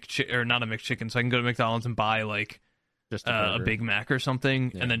buy a not a McChicken, so I can go to McDonald's and buy like Just a burger. Big Mac or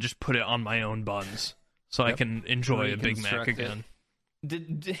something, Yeah. and then just put it on my own buns so I can enjoy a Big Mac Reconstruct it. again.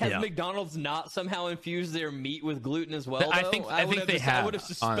 Has Yeah. McDonald's not somehow infused their meat with gluten as well? I though? think would they I have, would have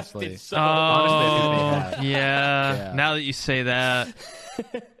suspected honestly. so. Honestly, I think they have. Yeah. Yeah. Now that you say that,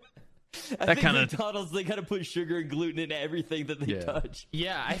 I that think kinda- McDonald's, they gotta put sugar and gluten in everything that they Yeah. touch.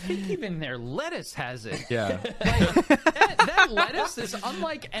 Yeah, I think even their lettuce has it. Yeah. That lettuce is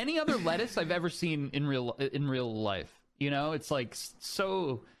unlike any other lettuce I've ever seen in real life. You know, it's like it's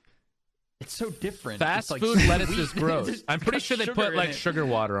so different. Fast It's like food lettuce sweet. is gross. It's I'm pretty got sure they sugar put in like it. sugar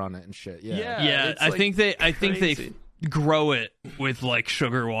water on it and shit. Yeah. yeah, it's I like think they crazy. grow it with like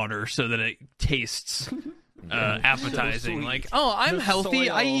sugar water so that it tastes appetizing. sweet. Like, oh, I'm The healthy.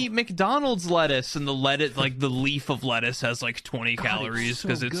 I soil. eat McDonald's lettuce, and the lettuce, like the leaf of lettuce, has like 20 God, calories so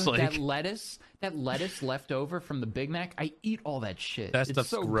because it's good. like that lettuce left over from the Big Mac. I eat all that shit. That It's stuff's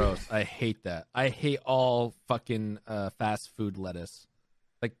so gross. I hate that. I hate all fucking fast food lettuce.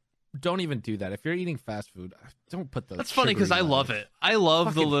 Like, don't even do that. If you're eating fast food, don't put the. that's funny because I sugary love lettuce. it. I love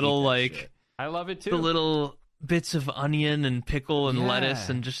the Fucking hate little that like shit. I love it too. the little bits of onion and pickle and Yeah. lettuce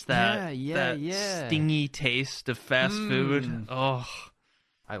and just that Yeah. stingy taste of fast food. Oh,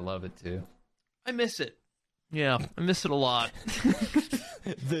 I love it too. I miss it. Yeah, I miss it a lot.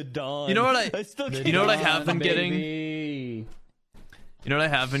 The Dawn. You know what I still you know what I have been getting? Baby. You know what I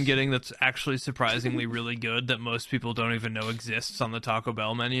have been getting that's actually surprisingly really good that most people don't even know exists on the Taco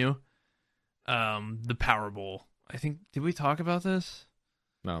Bell menu? The Power Bowl. I think, did we talk about this?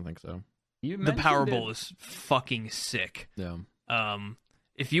 No, I don't think so. You The mentioned Power it. Bowl is fucking sick. Yeah.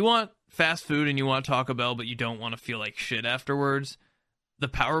 If you want fast food and you want Taco Bell but you don't want to feel like shit afterwards, the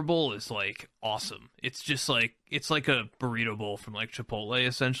Power Bowl is like awesome. It's just like it's like a burrito bowl from like Chipotle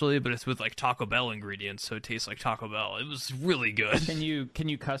essentially, but it's with like Taco Bell ingredients, so it tastes like Taco Bell. It was really good. Can you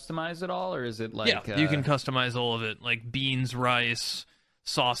customize it all, or is it like Yeah, you can customize all of it, like beans, rice,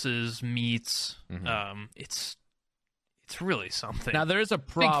 sauces, meats. It's really something. Now there is a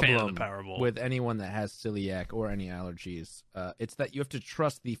fan of the problem Power Bowl. with anyone that has celiac or any allergies. It's that you have to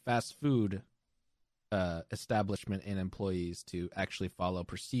trust the fast food establishment and employees to actually follow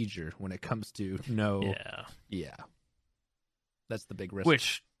procedure when it comes to yeah. That's the big risk.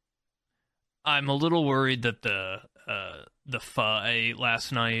 Which I'm a little worried that the pho I ate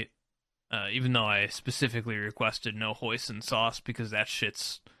last night, even though I specifically requested no hoisin sauce because that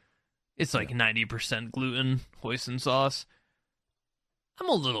shit's it's like 90% gluten hoisin sauce. I'm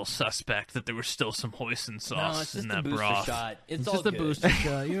a little suspect that there was still some hoisin No, sauce it's just in a that booster broth. shot. It's all just a good. booster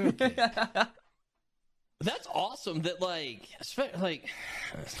shot. You're okay. That's awesome that like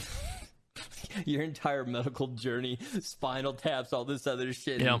your entire medical journey, spinal taps, all this other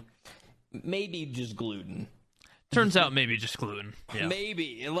shit. Yeah. Maybe just gluten. Turns out maybe just gluten. Yeah.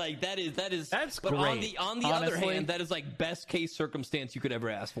 Maybe like that is That's but great. on the other Honestly. hand, that is like best case circumstance you could ever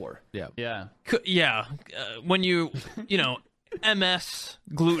ask for. Yeah. Yeah. Yeah. When you know, MS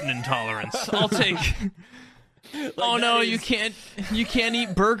gluten intolerance. I'll take. Oh that no, is- you can't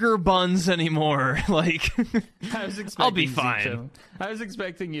eat burger buns anymore. Like, I was expecting I'll be Zico. fine. I was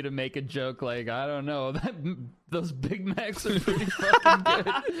expecting you to make a joke like, I don't know, those Big Macs are pretty fucking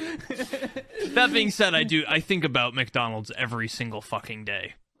good. that being said, I think about McDonald's every single fucking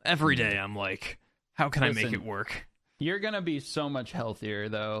day. Every day I'm like, how can I make Listen. it work? You're gonna be so much healthier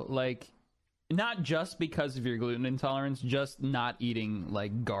though. Like, not just because of your gluten intolerance, just not eating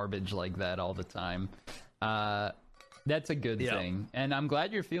like garbage like that all the time. That's a good Yeah. thing, and I'm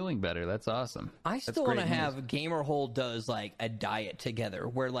glad you're feeling better. That's awesome. I That's still want to great news. have Gamerhole does like a diet together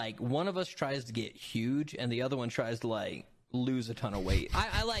where like one of us tries to get huge and the other one tries to like lose a ton of weight.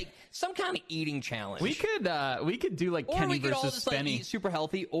 I like some kind of eating challenge. We could do like or Kenny we could all versus just like Spenny. eat super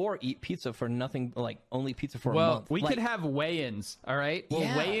healthy or eat pizza for nothing, like only pizza for a Well, month. We Like, could have weigh-ins, all right? We'll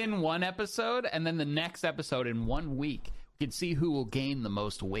Yeah. weigh in one episode, and then the next episode in 1 week. We could see who will gain the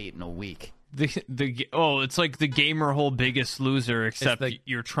most weight in a week. It's like the gamer hole biggest loser, except the-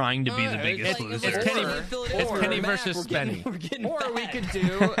 you're trying to be the biggest like, loser. It's Kenny- or fill it it's in Kenny for Mac, versus we're getting- Spenny. we're getting Or we fat. could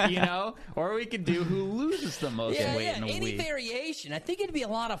do, or we could do who loses the most weight in a any week. variation. I think it'd be a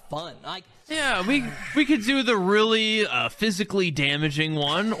lot of fun. Like, Yeah, we could do the really physically damaging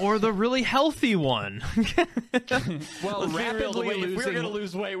one or the really healthy one. Well, rapidly if we were losing. going to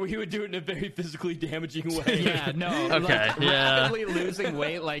lose weight, we would do it in a very physically damaging way. Yeah, no. Okay, like, yeah. Rapidly losing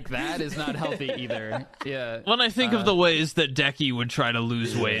weight like that is not healthy either. Yeah. When I think of the ways that Decky would try to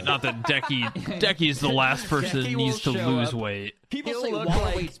lose weight, not that Decky is the last person that Decky needs to will show lose up. weight. People He'll say look water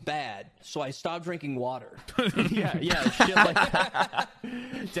like- weight's bad, so I stopped drinking water. yeah, shit like that.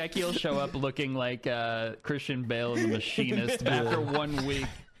 Decky will show up looking like Christian Bale in The Machinist after 1 week.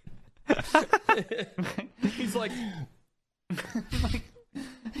 He's like,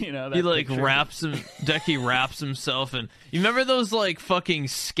 you know, that He like picture. Decky wraps himself in. You remember those like fucking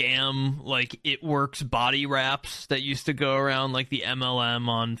scam like It Works body wraps that used to go around like the MLM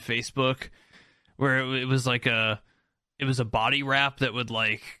on Facebook, where it was like a body wrap that would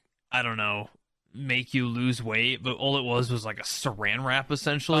like, I don't know, make you lose weight, but all it was like a saran wrap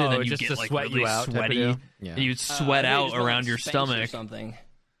essentially, and then you just get to like sweat really you out type of sweaty, deal? Yeah. and you'd sweat I out think it's around like your Spanx or stomach. something.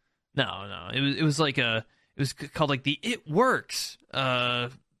 No, it was like it was called like the It Works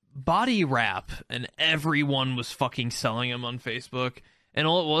body wrap, and everyone was fucking selling them on Facebook, and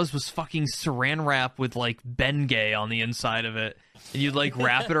all it was fucking saran wrap with like Bengay on the inside of it, and you'd like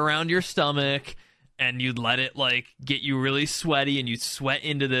wrap it around your stomach, and you'd let it like get you really sweaty, and you'd sweat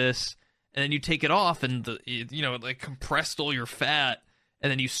into this, and then you take it off, and it like compressed all your fat,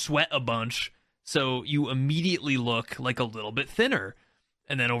 and then you sweat a bunch, so you immediately look like a little bit thinner.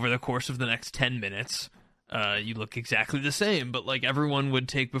 And then over the course of the next 10 minutes, you look exactly the same. But like everyone would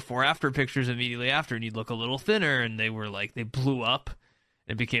take before-after pictures immediately after, and you'd look a little thinner. And they were like, they blew up.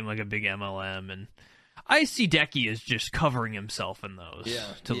 It became like a big MLM. And I see Decky as just covering himself in those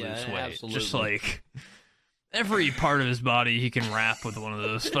to lose weight. absolutely. Just like every part of his body he can wrap with one of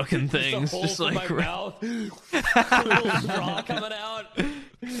those fucking things. Just like my mouth, a little straw coming out.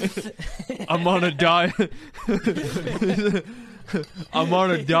 I'm on a diet. I'm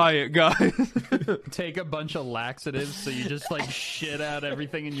on a diet, guys. Take a bunch of laxatives so you just like shit out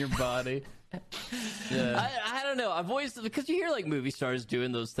everything in your body. Yeah. I don't know. I've always, because you hear like movie stars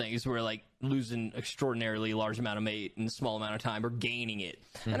doing those things where like losing extraordinarily large amount of weight in a small amount of time or gaining it.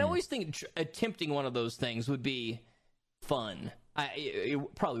 And I always think attempting one of those things would be fun. It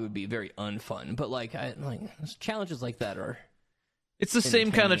probably would be very unfun, but like challenges like that are. It's the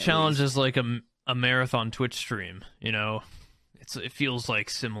same kind of Entertaining, at challenge as like a marathon Twitch stream, you know? It feels like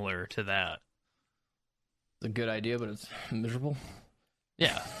similar to that. It's a good idea, but it's miserable.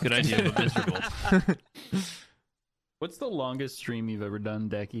 Yeah, good idea, but miserable. What's the longest stream you've ever done,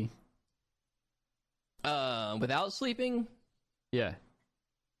 Decky? Without sleeping, Yeah.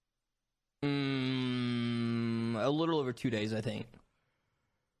 a little over 2 days, I think.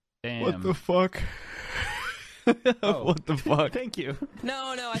 Damn. fuck? Oh. What the fuck? Thank you.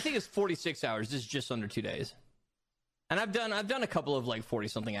 No, I think it's 46 hours. This is just under 2 days. And I've done a couple of like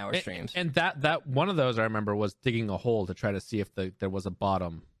 40-something hour streams. And that one of those I remember was digging a hole to try to see if there was a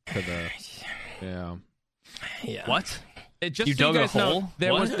bottom to the. Yeah. Yeah. What? It just You so dug a guys know, hole?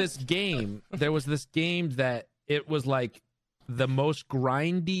 there What? was this game. There was this game that it was like the most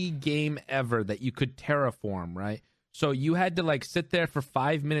grindy game ever that you could terraform, right? So you had to like sit there for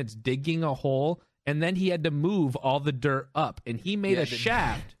 5 minutes digging a hole, and then he had to move all the dirt up, and he made Yeah, a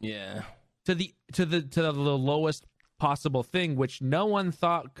shaft Yeah. to the lowest possible thing, which no one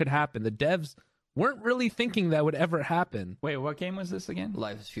thought could happen. The devs weren't really thinking that would ever happen. Wait, what game was this again?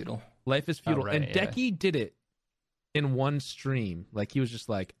 Life is futile. Life is futile. right, And yeah. Decky did it in one stream. Like, he was just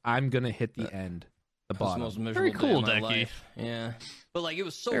like, I'm going to hit the end, the It was the bottom. most miserable Very cool, day of my Decky. life. Yeah. But like it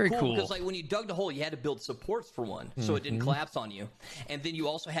was so Very cool cool. because like when you dug the hole, you had to build supports for one, so it didn't collapse on you. And then you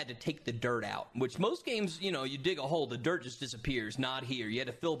also had to take the dirt out, which most games, you dig a hole, the dirt just disappears. Not here. You had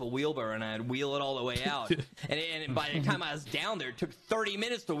to fill up a wheelbarrow, and I'd wheel it all the way out. and by the time I was down there, it took 30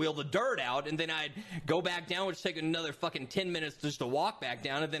 minutes to wheel the dirt out, and then I'd go back down, which took another fucking 10 minutes just to walk back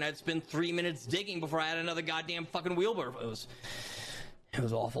down, and then I'd spend 3 minutes digging before I had another goddamn fucking wheelbarrow. It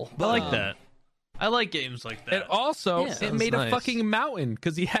was awful. I like that. I like games like that. And also, Yeah. it Sounds made nice. a fucking mountain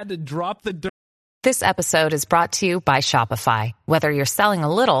because he had to drop the dirt. This episode is brought to you by Shopify. Whether you're selling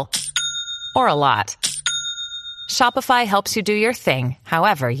a little or a lot, Shopify helps you do your thing,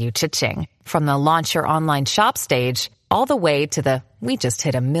 however you cha-ching. From the launch your online shop stage, all the way to the we just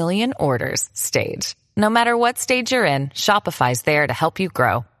hit 1 million orders stage. No matter what stage you're in, Shopify's there to help you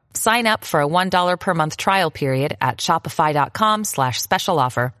grow. Sign up for a $1 per month trial period at shopify.com/special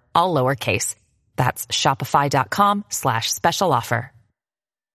offer, all lowercase. That's shopify.com/special offer.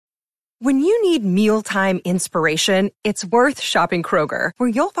 When you need mealtime inspiration, it's worth shopping Kroger, where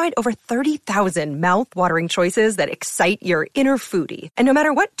you'll find over 30,000 mouth-watering choices that excite your inner foodie. And no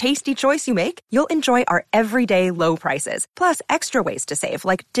matter what tasty choice you make, you'll enjoy our everyday low prices, plus extra ways to save,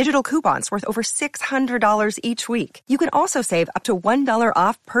 like digital coupons worth over $600 each week. You can also save up to $1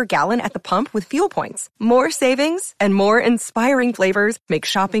 off per gallon at the pump with fuel points. More savings and more inspiring flavors make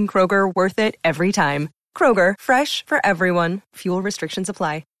shopping Kroger worth it every time. Kroger, fresh for everyone. Fuel restrictions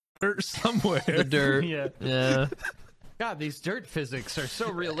apply. Somewhere. The dirt. Yeah. God, these dirt physics are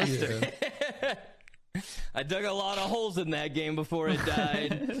so realistic. I dug a lot of holes in that game before it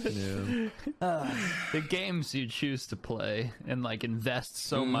died. The games you choose to play and like invest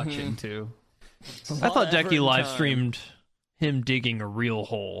so much into. I thought Decky live streamed him digging a real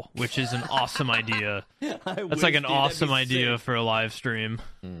hole, which is an awesome idea. That's like an awesome idea for a live stream.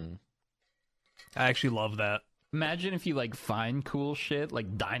 I actually love that. Imagine if you like find cool shit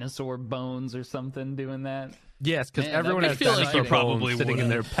like dinosaur bones or something doing that. Yes, because Man, everyone has that'd be dinosaur exciting. Probably bones sitting in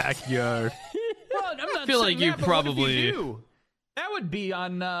wouldn't. their backyard. Well, I'm not I feel like saying you that, but what if probably- you do? That would be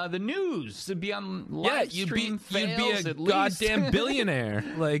on the news. It'd be on Yeah, live you'd stream be fails a at goddamn least. billionaire.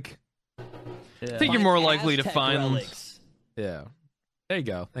 Like, I think you're more likely to Aztec find. relics. yeah. There you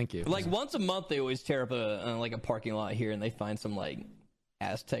go. Thank you. Like once a month, they always tear up a parking lot here, and they find some like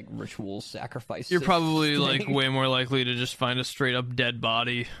Aztec ritual sacrifice. You're probably like thing. way more likely to just find a straight up dead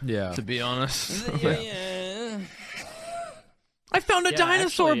body. Yeah. To be honest, Yeah. I found a Yeah,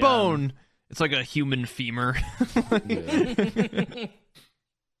 dinosaur actually, bone. It's like a human femur.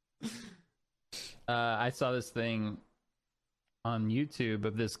 I saw this thing on YouTube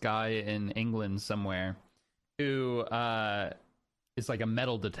of this guy in England somewhere who is like a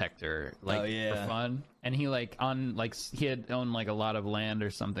metal detector, like Oh, yeah. for fun. And he he had owned like a lot of land or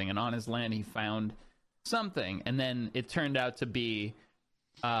something, and on his land he found something, and then it turned out to be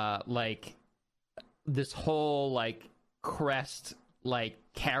like this whole like crest, like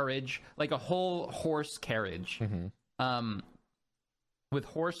carriage, like a whole horse carriage. With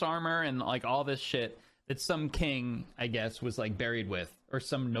horse armor and like all this shit that some king, I guess, was like buried with, or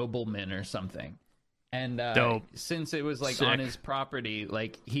some nobleman or something. And Dope. since it was like Sick. on his property,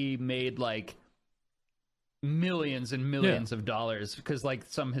 like he made like millions and millions of dollars because like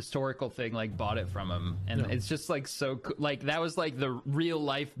some historical thing like bought it from him, and it's just like so like that was like the real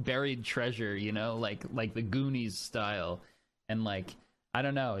life buried treasure, you know, like the Goonies style. And like I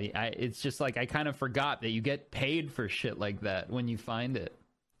don't know, it's just like I kind of forgot that you get paid for shit like that when you find it.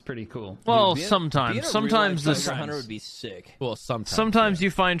 It's pretty cool. Well, Being a sometimes real-life the treasure hunter would be sick. Well, sometimes you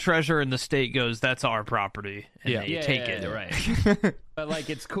find treasure and the state goes, "That's our property," and Yeah. they take it. Right. But like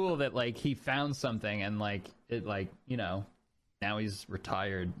it's cool that like he found something and like it, like, you know, now he's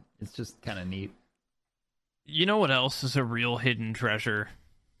retired. It's just kind of neat. You know what else is a real hidden treasure?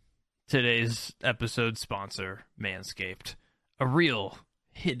 Today's episode sponsor, Manscaped. A real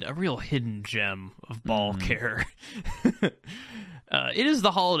hidden gem of ball care. It is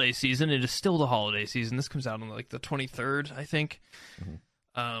the holiday season. It is still the holiday season. This comes out on like the 23rd, I think.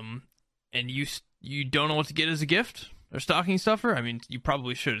 And you don't know what to get as a gift or stocking stuffer. I mean, you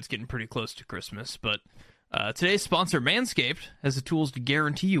probably should. It's getting pretty close to Christmas. But today's sponsor, Manscaped, has the tools to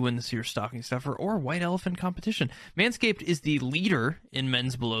guarantee you win this year's stocking stuffer or white elephant competition. Manscaped is the leader in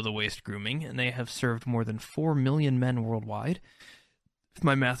men's below-the-waist grooming, and they have served more than 4 million men worldwide. If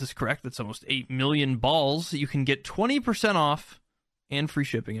my math is correct, that's almost 8 million balls. You can get 20% off and free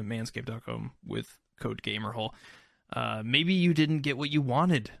shipping at manscaped.com with code GAMERHOLE. Maybe you didn't get what you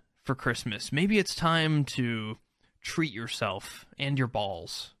wanted for Christmas. Maybe it's time to treat yourself and your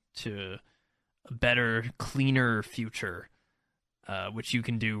balls to a better, cleaner future, which you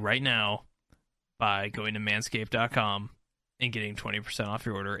can do right now by going to manscaped.com and getting 20% off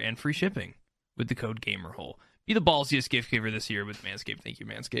your order and free shipping with the code GAMERHOLE. Be the ballsiest gift giver this year with Manscaped. Thank you,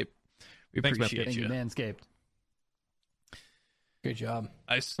 Manscaped. We Thanks, appreciate Thank you. you, Manscaped. Good job.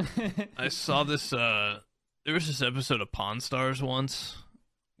 I saw this, there was this episode of Pawn Stars once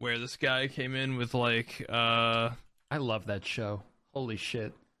where this guy came in with like, I love that show. Holy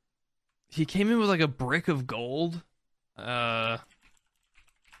shit. he came in with like a brick of gold, and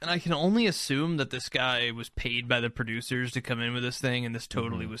I can only assume that this guy was paid by the producers to come in with this thing, and this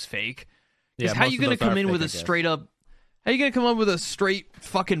totally was fake. Yeah, How most you of gonna those are come in fake, with I a guess. straight up? How you gonna come up with a straight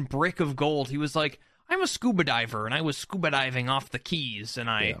fucking brick of gold? He was like, "I'm a scuba diver, and I was scuba diving off the Keys, and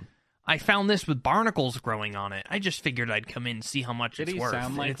I found this with barnacles growing on it. I just figured I'd come in and see how much Did it's he worth." sound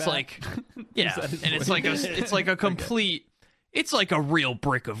And like it's that? like, yeah, that his and it's voice? like a complete. It's like a real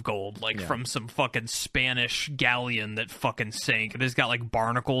brick of gold, like Yeah. from some fucking Spanish galleon that fucking sank. And it's got like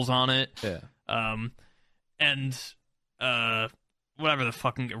barnacles on it. Yeah. And whatever the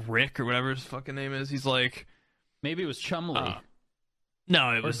fucking Rick or whatever his fucking name is. He's like, Maybe it was Chumley.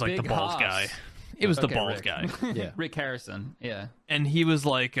 no, it was like the Big bald Hoss. guy. It was the Okay, bald Rick. guy. Yeah. Rick Harrison. Yeah. And he was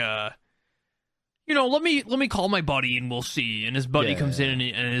like, let me call my buddy and we'll see. And his buddy comes in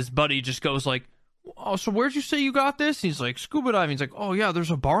and his buddy just goes like, oh, so where'd you say you got this? He's like, scuba diving. He's like, oh yeah,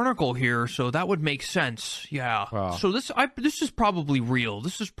 there's a barnacle here, so that would make sense. Yeah. Wow. So this is probably real.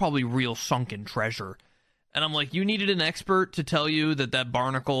 This is probably real sunken treasure. And I'm like, you needed an expert to tell you that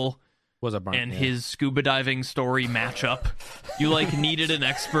barnacle Was a barn. and his scuba diving story match up. You like needed an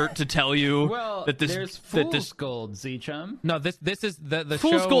expert to tell you Well, that this there's that fool's this gold, Z-Chum. No, this is the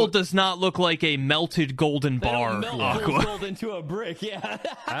fool's show. gold does not look like a melted golden They bar. don't melt Aqua. fool's gold into a brick. Yeah.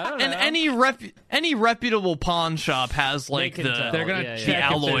 I don't know. And any reputable pawn shop has like They can the tell. They're gonna Yeah, check the if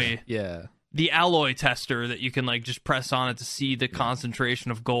alloy there's- Yeah. the alloy tester that you can like just press on it to see the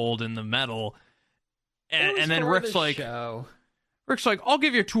concentration of gold in the metal. And then Rick's like, I'll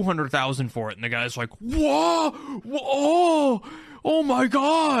give you 200,000 for it, and the guy's like, whoa, oh my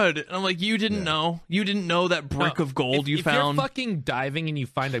god! And I'm like, you didn't know that brick of gold if found. you're fucking diving and you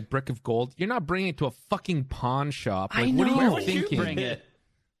find a brick of gold, you're not bringing it to a fucking pawn shop. Like, I what know. are Where you would thinking? Bring it.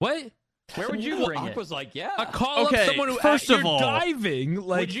 What? Where would you bring it? Aqua's like, yeah. A call Okay, up someone who first you're of all- diving.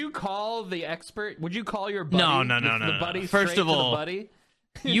 Like, Would you call the expert? Would you call your buddy? No. The buddy First straight of to the all, buddy?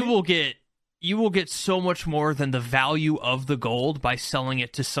 you will get so much more than the value of the gold by selling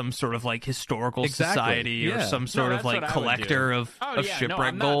it to some sort of like historical Exactly, society or yeah. some sort of that's like what I would collector do. of Oh, yeah, no, shipwreck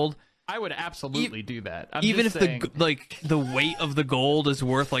I'm not- gold. I would absolutely do that. I'm Even if just saying, the weight of the gold is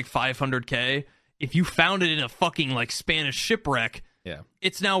worth like 500K, if you found it in a fucking like Spanish shipwreck, yeah.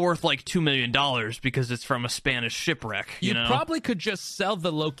 it's now worth like $2 million because it's from a Spanish shipwreck. You know? probably could just sell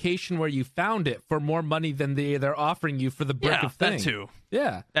the location where you found it for more money than they're offering you for the brick yeah, of thing. that too.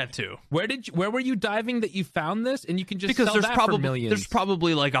 Yeah. That too. Where were you diving that you found this? And you can just Because sell there's that probably for millions. there's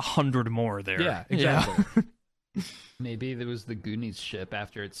probably like 100 more there. Yeah, exactly. maybe there was the Goonies ship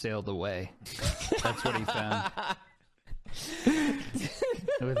after it sailed away. That's what he found.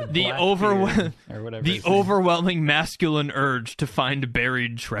 With The Blackbeard or whatever the his name- overwhelming masculine urge to find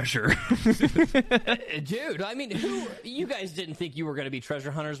buried treasure. Dude, I mean, you guys didn't think you were going to be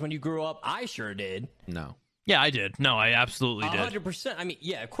treasure hunters when you grew up? I sure did. No. Yeah, I did. No, I absolutely did. 100%. I mean,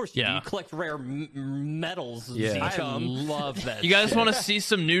 yeah, of course you do. Yeah. You collect rare metals. Yeah. I Z-Chum. love that. You guys shit. want to see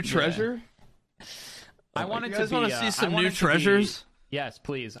some new treasure? I wanted You to guys be. want to see I some wanted new to be- treasures? Yes,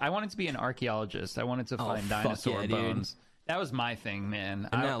 please. I wanted to be an archaeologist. I wanted to find fuck dinosaur yeah, dude. bones. That was my thing, man.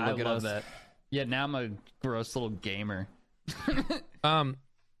 And now I look at love us. that. Yeah, now I'm a gross little gamer.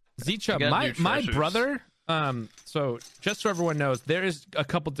 Zicha, got my new treasures. brother. So just so everyone knows, there is a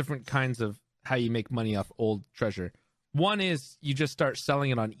couple different kinds of how you make money off old treasure. One is you just start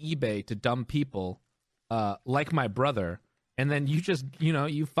selling it on eBay to dumb people, like my brother, and then you just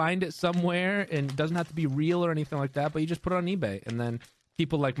you find it somewhere, and it doesn't have to be real or anything like that, but you just put it on eBay, and then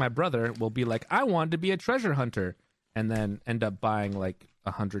people like my brother will be like, I wanted to be a treasure hunter, and then end up buying like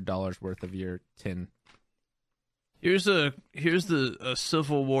 $100 worth of your tin. Here's the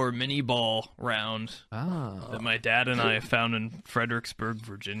Civil War mini ball round that my dad and I found in Fredericksburg,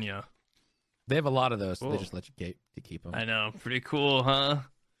 Virginia. They have a lot of those, so they Cool. just let you keep them. I know, pretty cool, huh?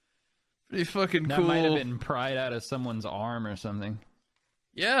 Pretty fucking That cool. might have been pried out of someone's arm or something.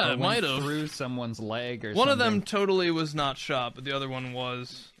 Yeah, Or it went might have. through someone's leg or One something. of them totally was not shot, but the other one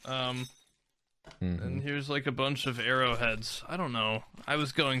was. And here's like a bunch of arrowheads. I don't know. I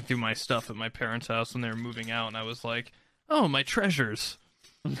was going through my stuff at my parents' house when they were moving out, and I was like, "Oh, my treasures!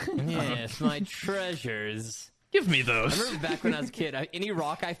 Yes, my treasures. Give me I those." remember back when I was a kid, any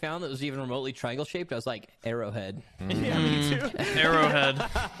rock I found that was even remotely triangle shaped, I was like, arrowhead. Yeah, me too. Arrowhead.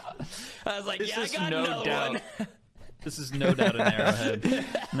 I was like, This yeah, I is got no another doubt. one. This is no doubt an arrowhead.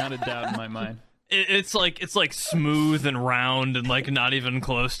 Not a doubt in my mind. It's like smooth and round and like not even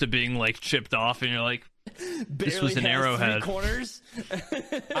close to being like chipped off, and you're like, "This was Barely an has arrowhead." 3 corners.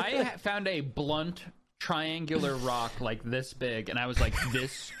 I found a blunt triangular rock like this big, and I was like,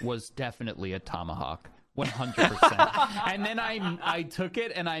 this was definitely a tomahawk. 100%. And then I took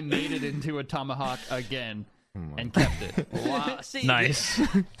it and I made it into a tomahawk again and kept it. Wow. See, Nice.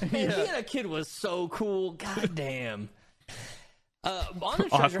 Man, being a kid was so cool. God damn. On the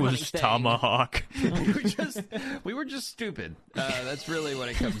treasure hunting Aqua's thing, tomahawk. We were just stupid. That's really what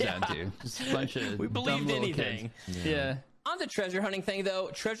it comes down to. Just a bunch of we dumb believed little anything. kids. Yeah. On the treasure hunting thing,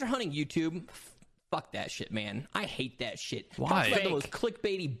 though, treasure hunting YouTube, fuck that shit, man. I hate that shit. Why? Talks about the most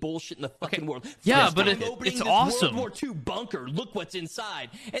clickbaity bullshit in the fucking world. Yeah, First but time it- opening it's this awesome. World War II bunker. Look what's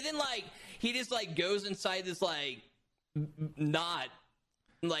inside. And then, like, he just, like, goes inside this, like, not...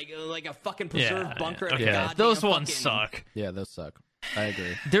 Like a fucking preserved bunker. At a Okay, goddamn those ones fucking- suck. Yeah, those suck. I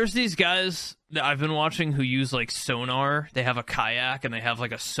agree. There's these guys that I've been watching who use like sonar. They have a kayak and they have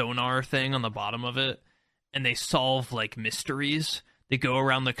like a sonar thing on the bottom of it, and they solve like mysteries. They go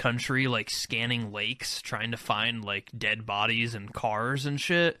around the country like scanning lakes, trying to find like dead bodies and cars and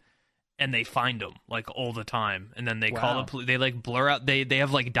shit, and they find them like all the time. And then they call the police. They like blur out. They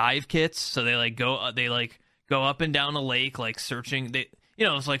have like dive kits, so they go up and down a lake like searching.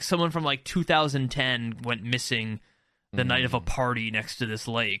 It's like someone from like 2010 went missing the night of a party next to this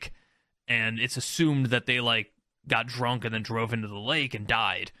lake, and it's assumed that they like got drunk and then drove into the lake and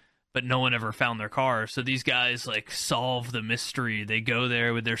died. But no one ever found their car. So these guys, like, solve the mystery. They go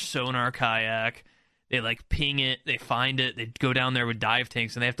there with their sonar kayak. They, like, ping it. They find it. They go down there with dive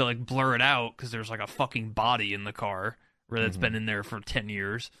tanks, and they have to, like, blur it out because there's, like, a fucking body in the car where that's been in there for 10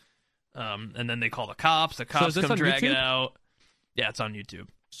 years. And then they call the cops. The cops come drag it out. Yeah, it's on YouTube.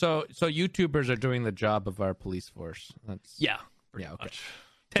 So YouTubers are doing the job of our police force. That's Pretty okay. much.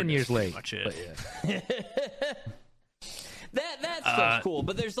 10 years late. Much it. But yeah. That stuff's cool,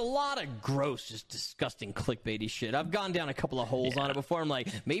 but there's a lot of gross, just disgusting clickbaity shit. I've gone down a couple of holes on it before. I'm like,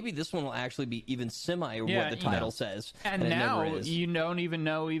 maybe this one will actually be even semi what the title says. And now you don't even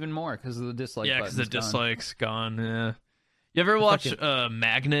know even more because of the dislike button. Yeah, because the dislike's gone. Yeah. You ever watch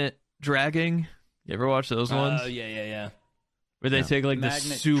magnet dragging? You ever watch those ones? Yeah. Where they take like the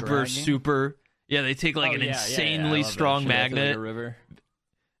Magnet super... Yeah, they take like an insanely strong magnet. Like a river.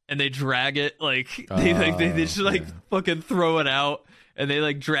 And they drag it like they just like fucking throw it out, and they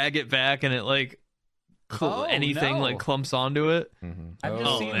like drag it back, and it like like clumps onto it. I've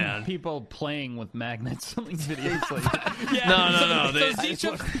just seen people playing with magnets on these videos. Like, no.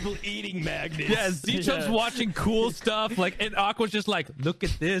 So People eating magnets. Yeah, Z-Chub's watching cool stuff, like, and Aqua's just like, look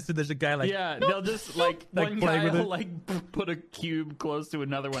at this, and there's a guy like, they'll just like one guy will like put a cube close to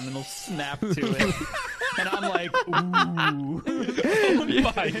another one, and they'll snap to it, and I'm like, ooh, oh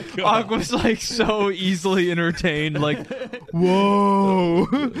my God. Aqua's like so easily entertained, like, whoa,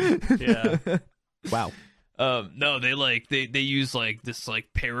 yeah. wow. No, they use like this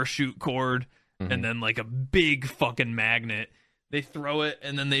like parachute cord and then like a big fucking magnet. They throw it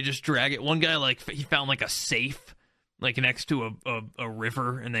and then they just drag it. One guy like he found like a safe like next to a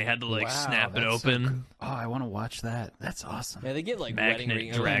river, and they had to like snap it open. Oh, I want to watch that. That's awesome. Yeah, they get like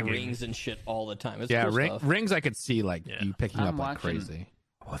Magnet wedding rings and shit all the time. It's cool stuff. Rings I could see like you picking up like crazy.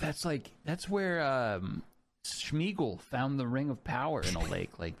 Oh, that's where Schmeagol found the Ring of Power in a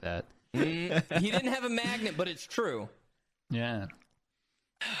lake like that. He didn't have a magnet, but it's true. Yeah.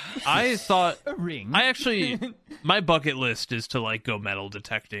 I thought A ring. my bucket list is to like go metal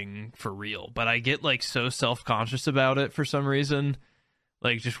detecting for real, but I get like so self-conscious about it for some reason.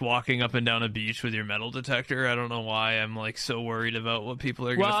 Like just walking up and down a beach with your metal detector, I don't know why I'm like so worried about what people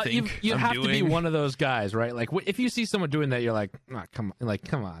are gonna think you I'm have doing. to be one of those guys, right? Like if you see someone doing that, you're like, come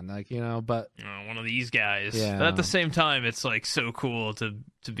on, like, you know. But One of these guys. Yeah. But at the same time, it's like so cool to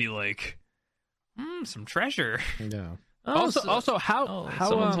be like, some treasure. yeah. Oh, Also, how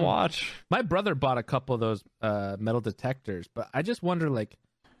someone's watch. My brother bought a couple of those metal detectors, but I just wonder, like,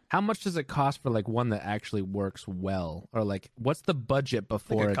 how much does it cost for like one that actually works well, or like what's the budget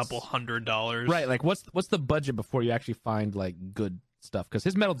before Like a couple $100, right? Like what's the budget before you actually find like good stuff? Because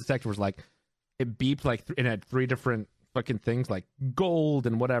his metal detector was like, it beeped like it had 3 different fucking things like gold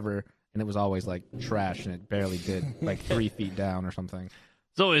and whatever, and it was always like trash, and it barely did like 3 feet down or something.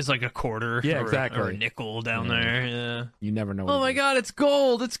 It's always like a quarter, Yeah, or exactly. or a nickel down there. Yeah. You never know. Oh my God, it's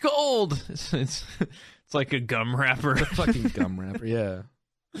gold! It's gold! It's like a gum wrapper. The fucking gum wrapper. Yeah.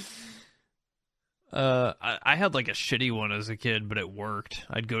 I had like a shitty one as a kid, but it worked.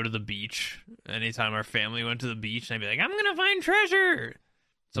 I'd go to the beach anytime our family went to the beach, and I'd be like, I'm gonna find treasure.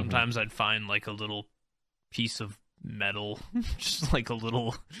 Sometimes I'd find like a little piece of metal, just like a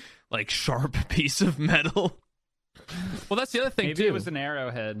little like sharp piece of metal. Well, that's the other thing Maybe too. it was an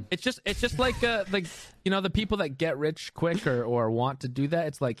arrowhead. It's just like you know, the people that get rich quick or want to do that.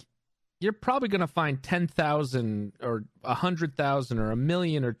 It's like you're probably gonna find 10,000 or 100,000 or 1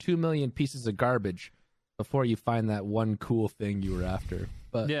 million or 2 million pieces of garbage before you find that one cool thing you were after.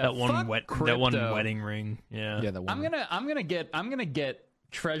 But Yeah, that one fuck that one crypto. wedding ring. Yeah. yeah, that one. I'm gonna get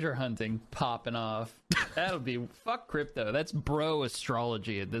treasure hunting popping off. That'll be fuck crypto. That's bro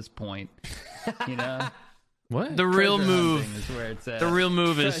astrology at this point. You know, What? The real Treasure move. hunting is where it's at. The real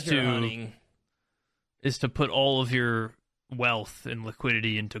move Treasure hunting. is to put all of your wealth and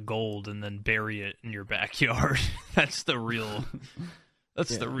liquidity into gold and then bury it in your backyard. That's the real.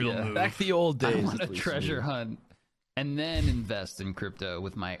 That's the real move. Back the old I days. want to at least. treasure hunt and then invest in crypto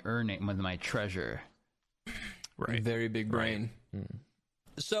with my treasure. Right. Very big brain.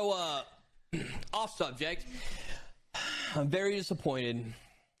 So, off subject. I'm very disappointed.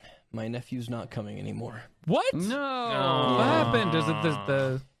 My nephew's not coming anymore. What? No. What happened? Is it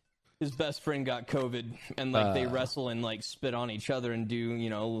the His best friend got COVID, and like they wrestle and like spit on each other and do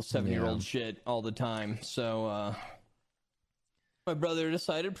little 7-year-old shit all the time. So my brother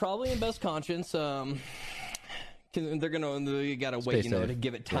decided, probably in best conscience, they gotta wait, to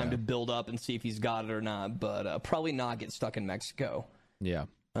give it time to build up and see if he's got it or not. But probably not get stuck in Mexico. Yeah.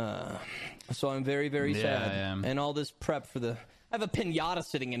 So I'm very, very sad. I am. And all this prep for I have a pinata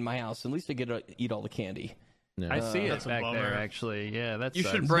sitting in my house. At least I get to eat all the candy. Yeah. I see it That's a back bummer. there, actually. Yeah, that's. You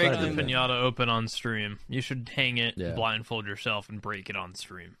should break the But- pinata open on stream. You should hang it, Yeah. blindfold yourself, and break it on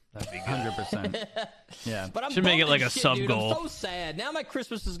stream. That'd be good. 100%. Yeah. But I'm Should make it bummed like as a shit, dude. sub-goal. I'm so sad. Now my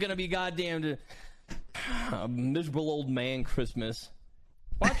Christmas is gonna be goddamn a miserable old man Christmas.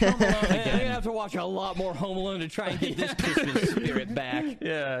 Watch Home Alone I'm again. gonna have to watch a lot more Home Alone to try and get this Christmas spirit back.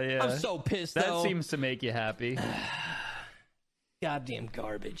 Yeah. I'm so pissed That though. seems to make you happy. Goddamn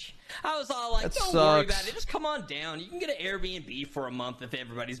garbage. I was all like, That don't worry sucks. about it. Just come on down. You can get an Airbnb for a month if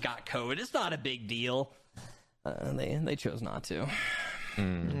everybody's got COVID. It's not a big deal. They chose not to.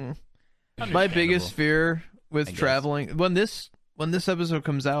 My biggest fear with traveling when this episode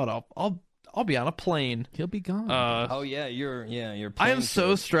comes out, I'll be on a plane. He'll be gone. Oh yeah, you're. I am playing so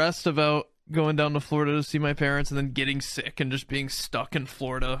to it. stressed about going down to Florida to see my parents and then getting sick and just being stuck in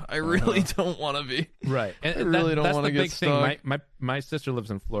Florida. I really don't want to be. Right. And I really don't that's wanna the get big thing. stuck. My sister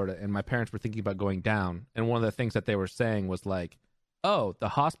lives in Florida, and my parents were thinking about going down. And one of the things that they were saying was like, oh, the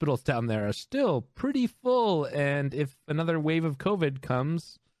hospitals down there are still pretty full. And if another wave of COVID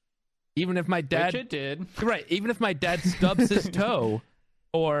comes, even if my dad... Which it did. Right. Even if my dad stubs his toe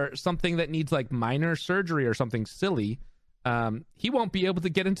or something that needs like minor surgery or something silly, he won't be able to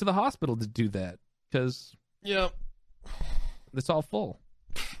get into the hospital to do that because Yep. it's all full.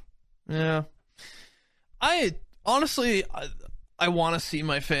 Yeah. I honestly, I want to see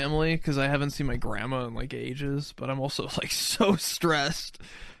my family because I haven't seen my grandma in like ages, but I'm also like so stressed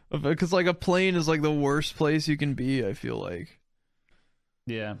because like a plane is like the worst place you can be, I feel like.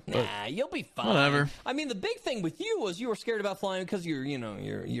 Yeah. Nah, you'll be fine. Whatever. I mean, the big thing with you was you were scared about flying because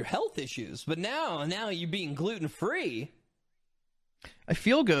your health issues. But now you being gluten free. I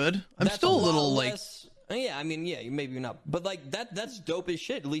feel good. I'm still a little like less, yeah. I mean, yeah, maybe not, but like that's dope as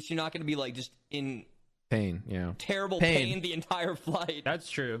shit. At least you're not going to be like just in Pain, yeah. terrible Pain. pain the entire flight. That's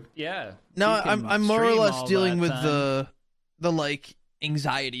true. Yeah. no, You can I'm more or stream less all dealing that with time. the like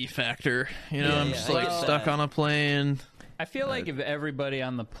anxiety factor. You know, Yeah, I'm yeah, just I like get stuck that. on a plane. I feel like if everybody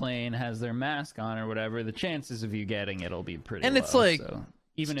on the plane has their mask on or whatever, the chances of you getting it'll be pretty And low. it's like, so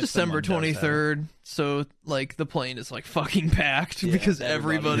even It's if December someone does have it. 23rd, so like the plane is like fucking packed because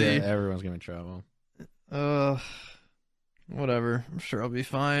everybody- everybody. Yeah, everyone's gonna travel. Whatever. I'm sure I'll be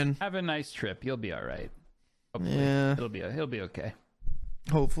fine. Have a nice trip. You'll be all right. Hopefully. Yeah. He'll be okay.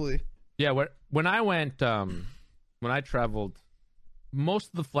 Hopefully. Yeah, when I went, when I traveled, most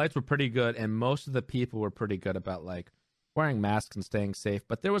of the flights were pretty good, and most of the people were pretty good about like wearing masks and staying safe.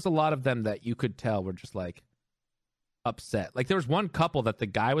 But there was a lot of them that you could tell were just like upset. Like there was one couple that the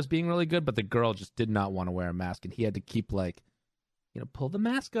guy was being really good, but the girl just did not want to wear a mask, and he had to keep like, pull the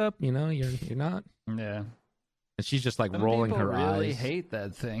mask up. You're not. Yeah. And she's just like Some rolling people her really eyes. hate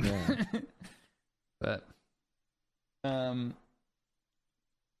that thing. Yeah. But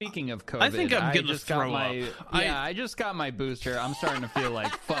speaking of COVID, I think I'm gonna just throw got my, up. I just got my booster. I'm starting to feel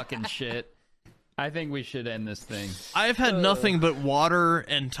like fucking shit. I think we should end this thing. I've had nothing but water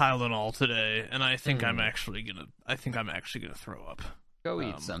and Tylenol today, and I think I'm actually gonna throw up. Go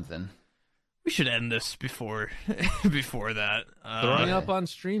eat something. We should end this before that. Throwing up on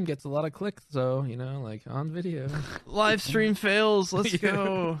stream gets a lot of clicks, so like on video. Live stream fails. Let's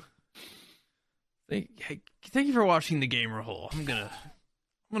go. Thank you for watching the Gamer Hole. I'm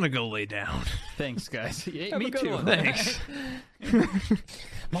gonna go lay down. Thanks, guys. Yeah, Have a me good too. one. Thanks.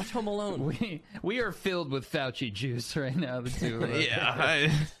 Watch Home Alone. We are filled with Fauci juice right now. The two of us. Yeah,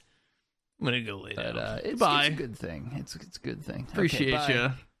 I'm gonna go lay down. But it's Bye. a good thing. It's a good thing. Appreciate Okay, bye.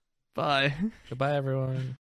 you. Bye. Goodbye, everyone.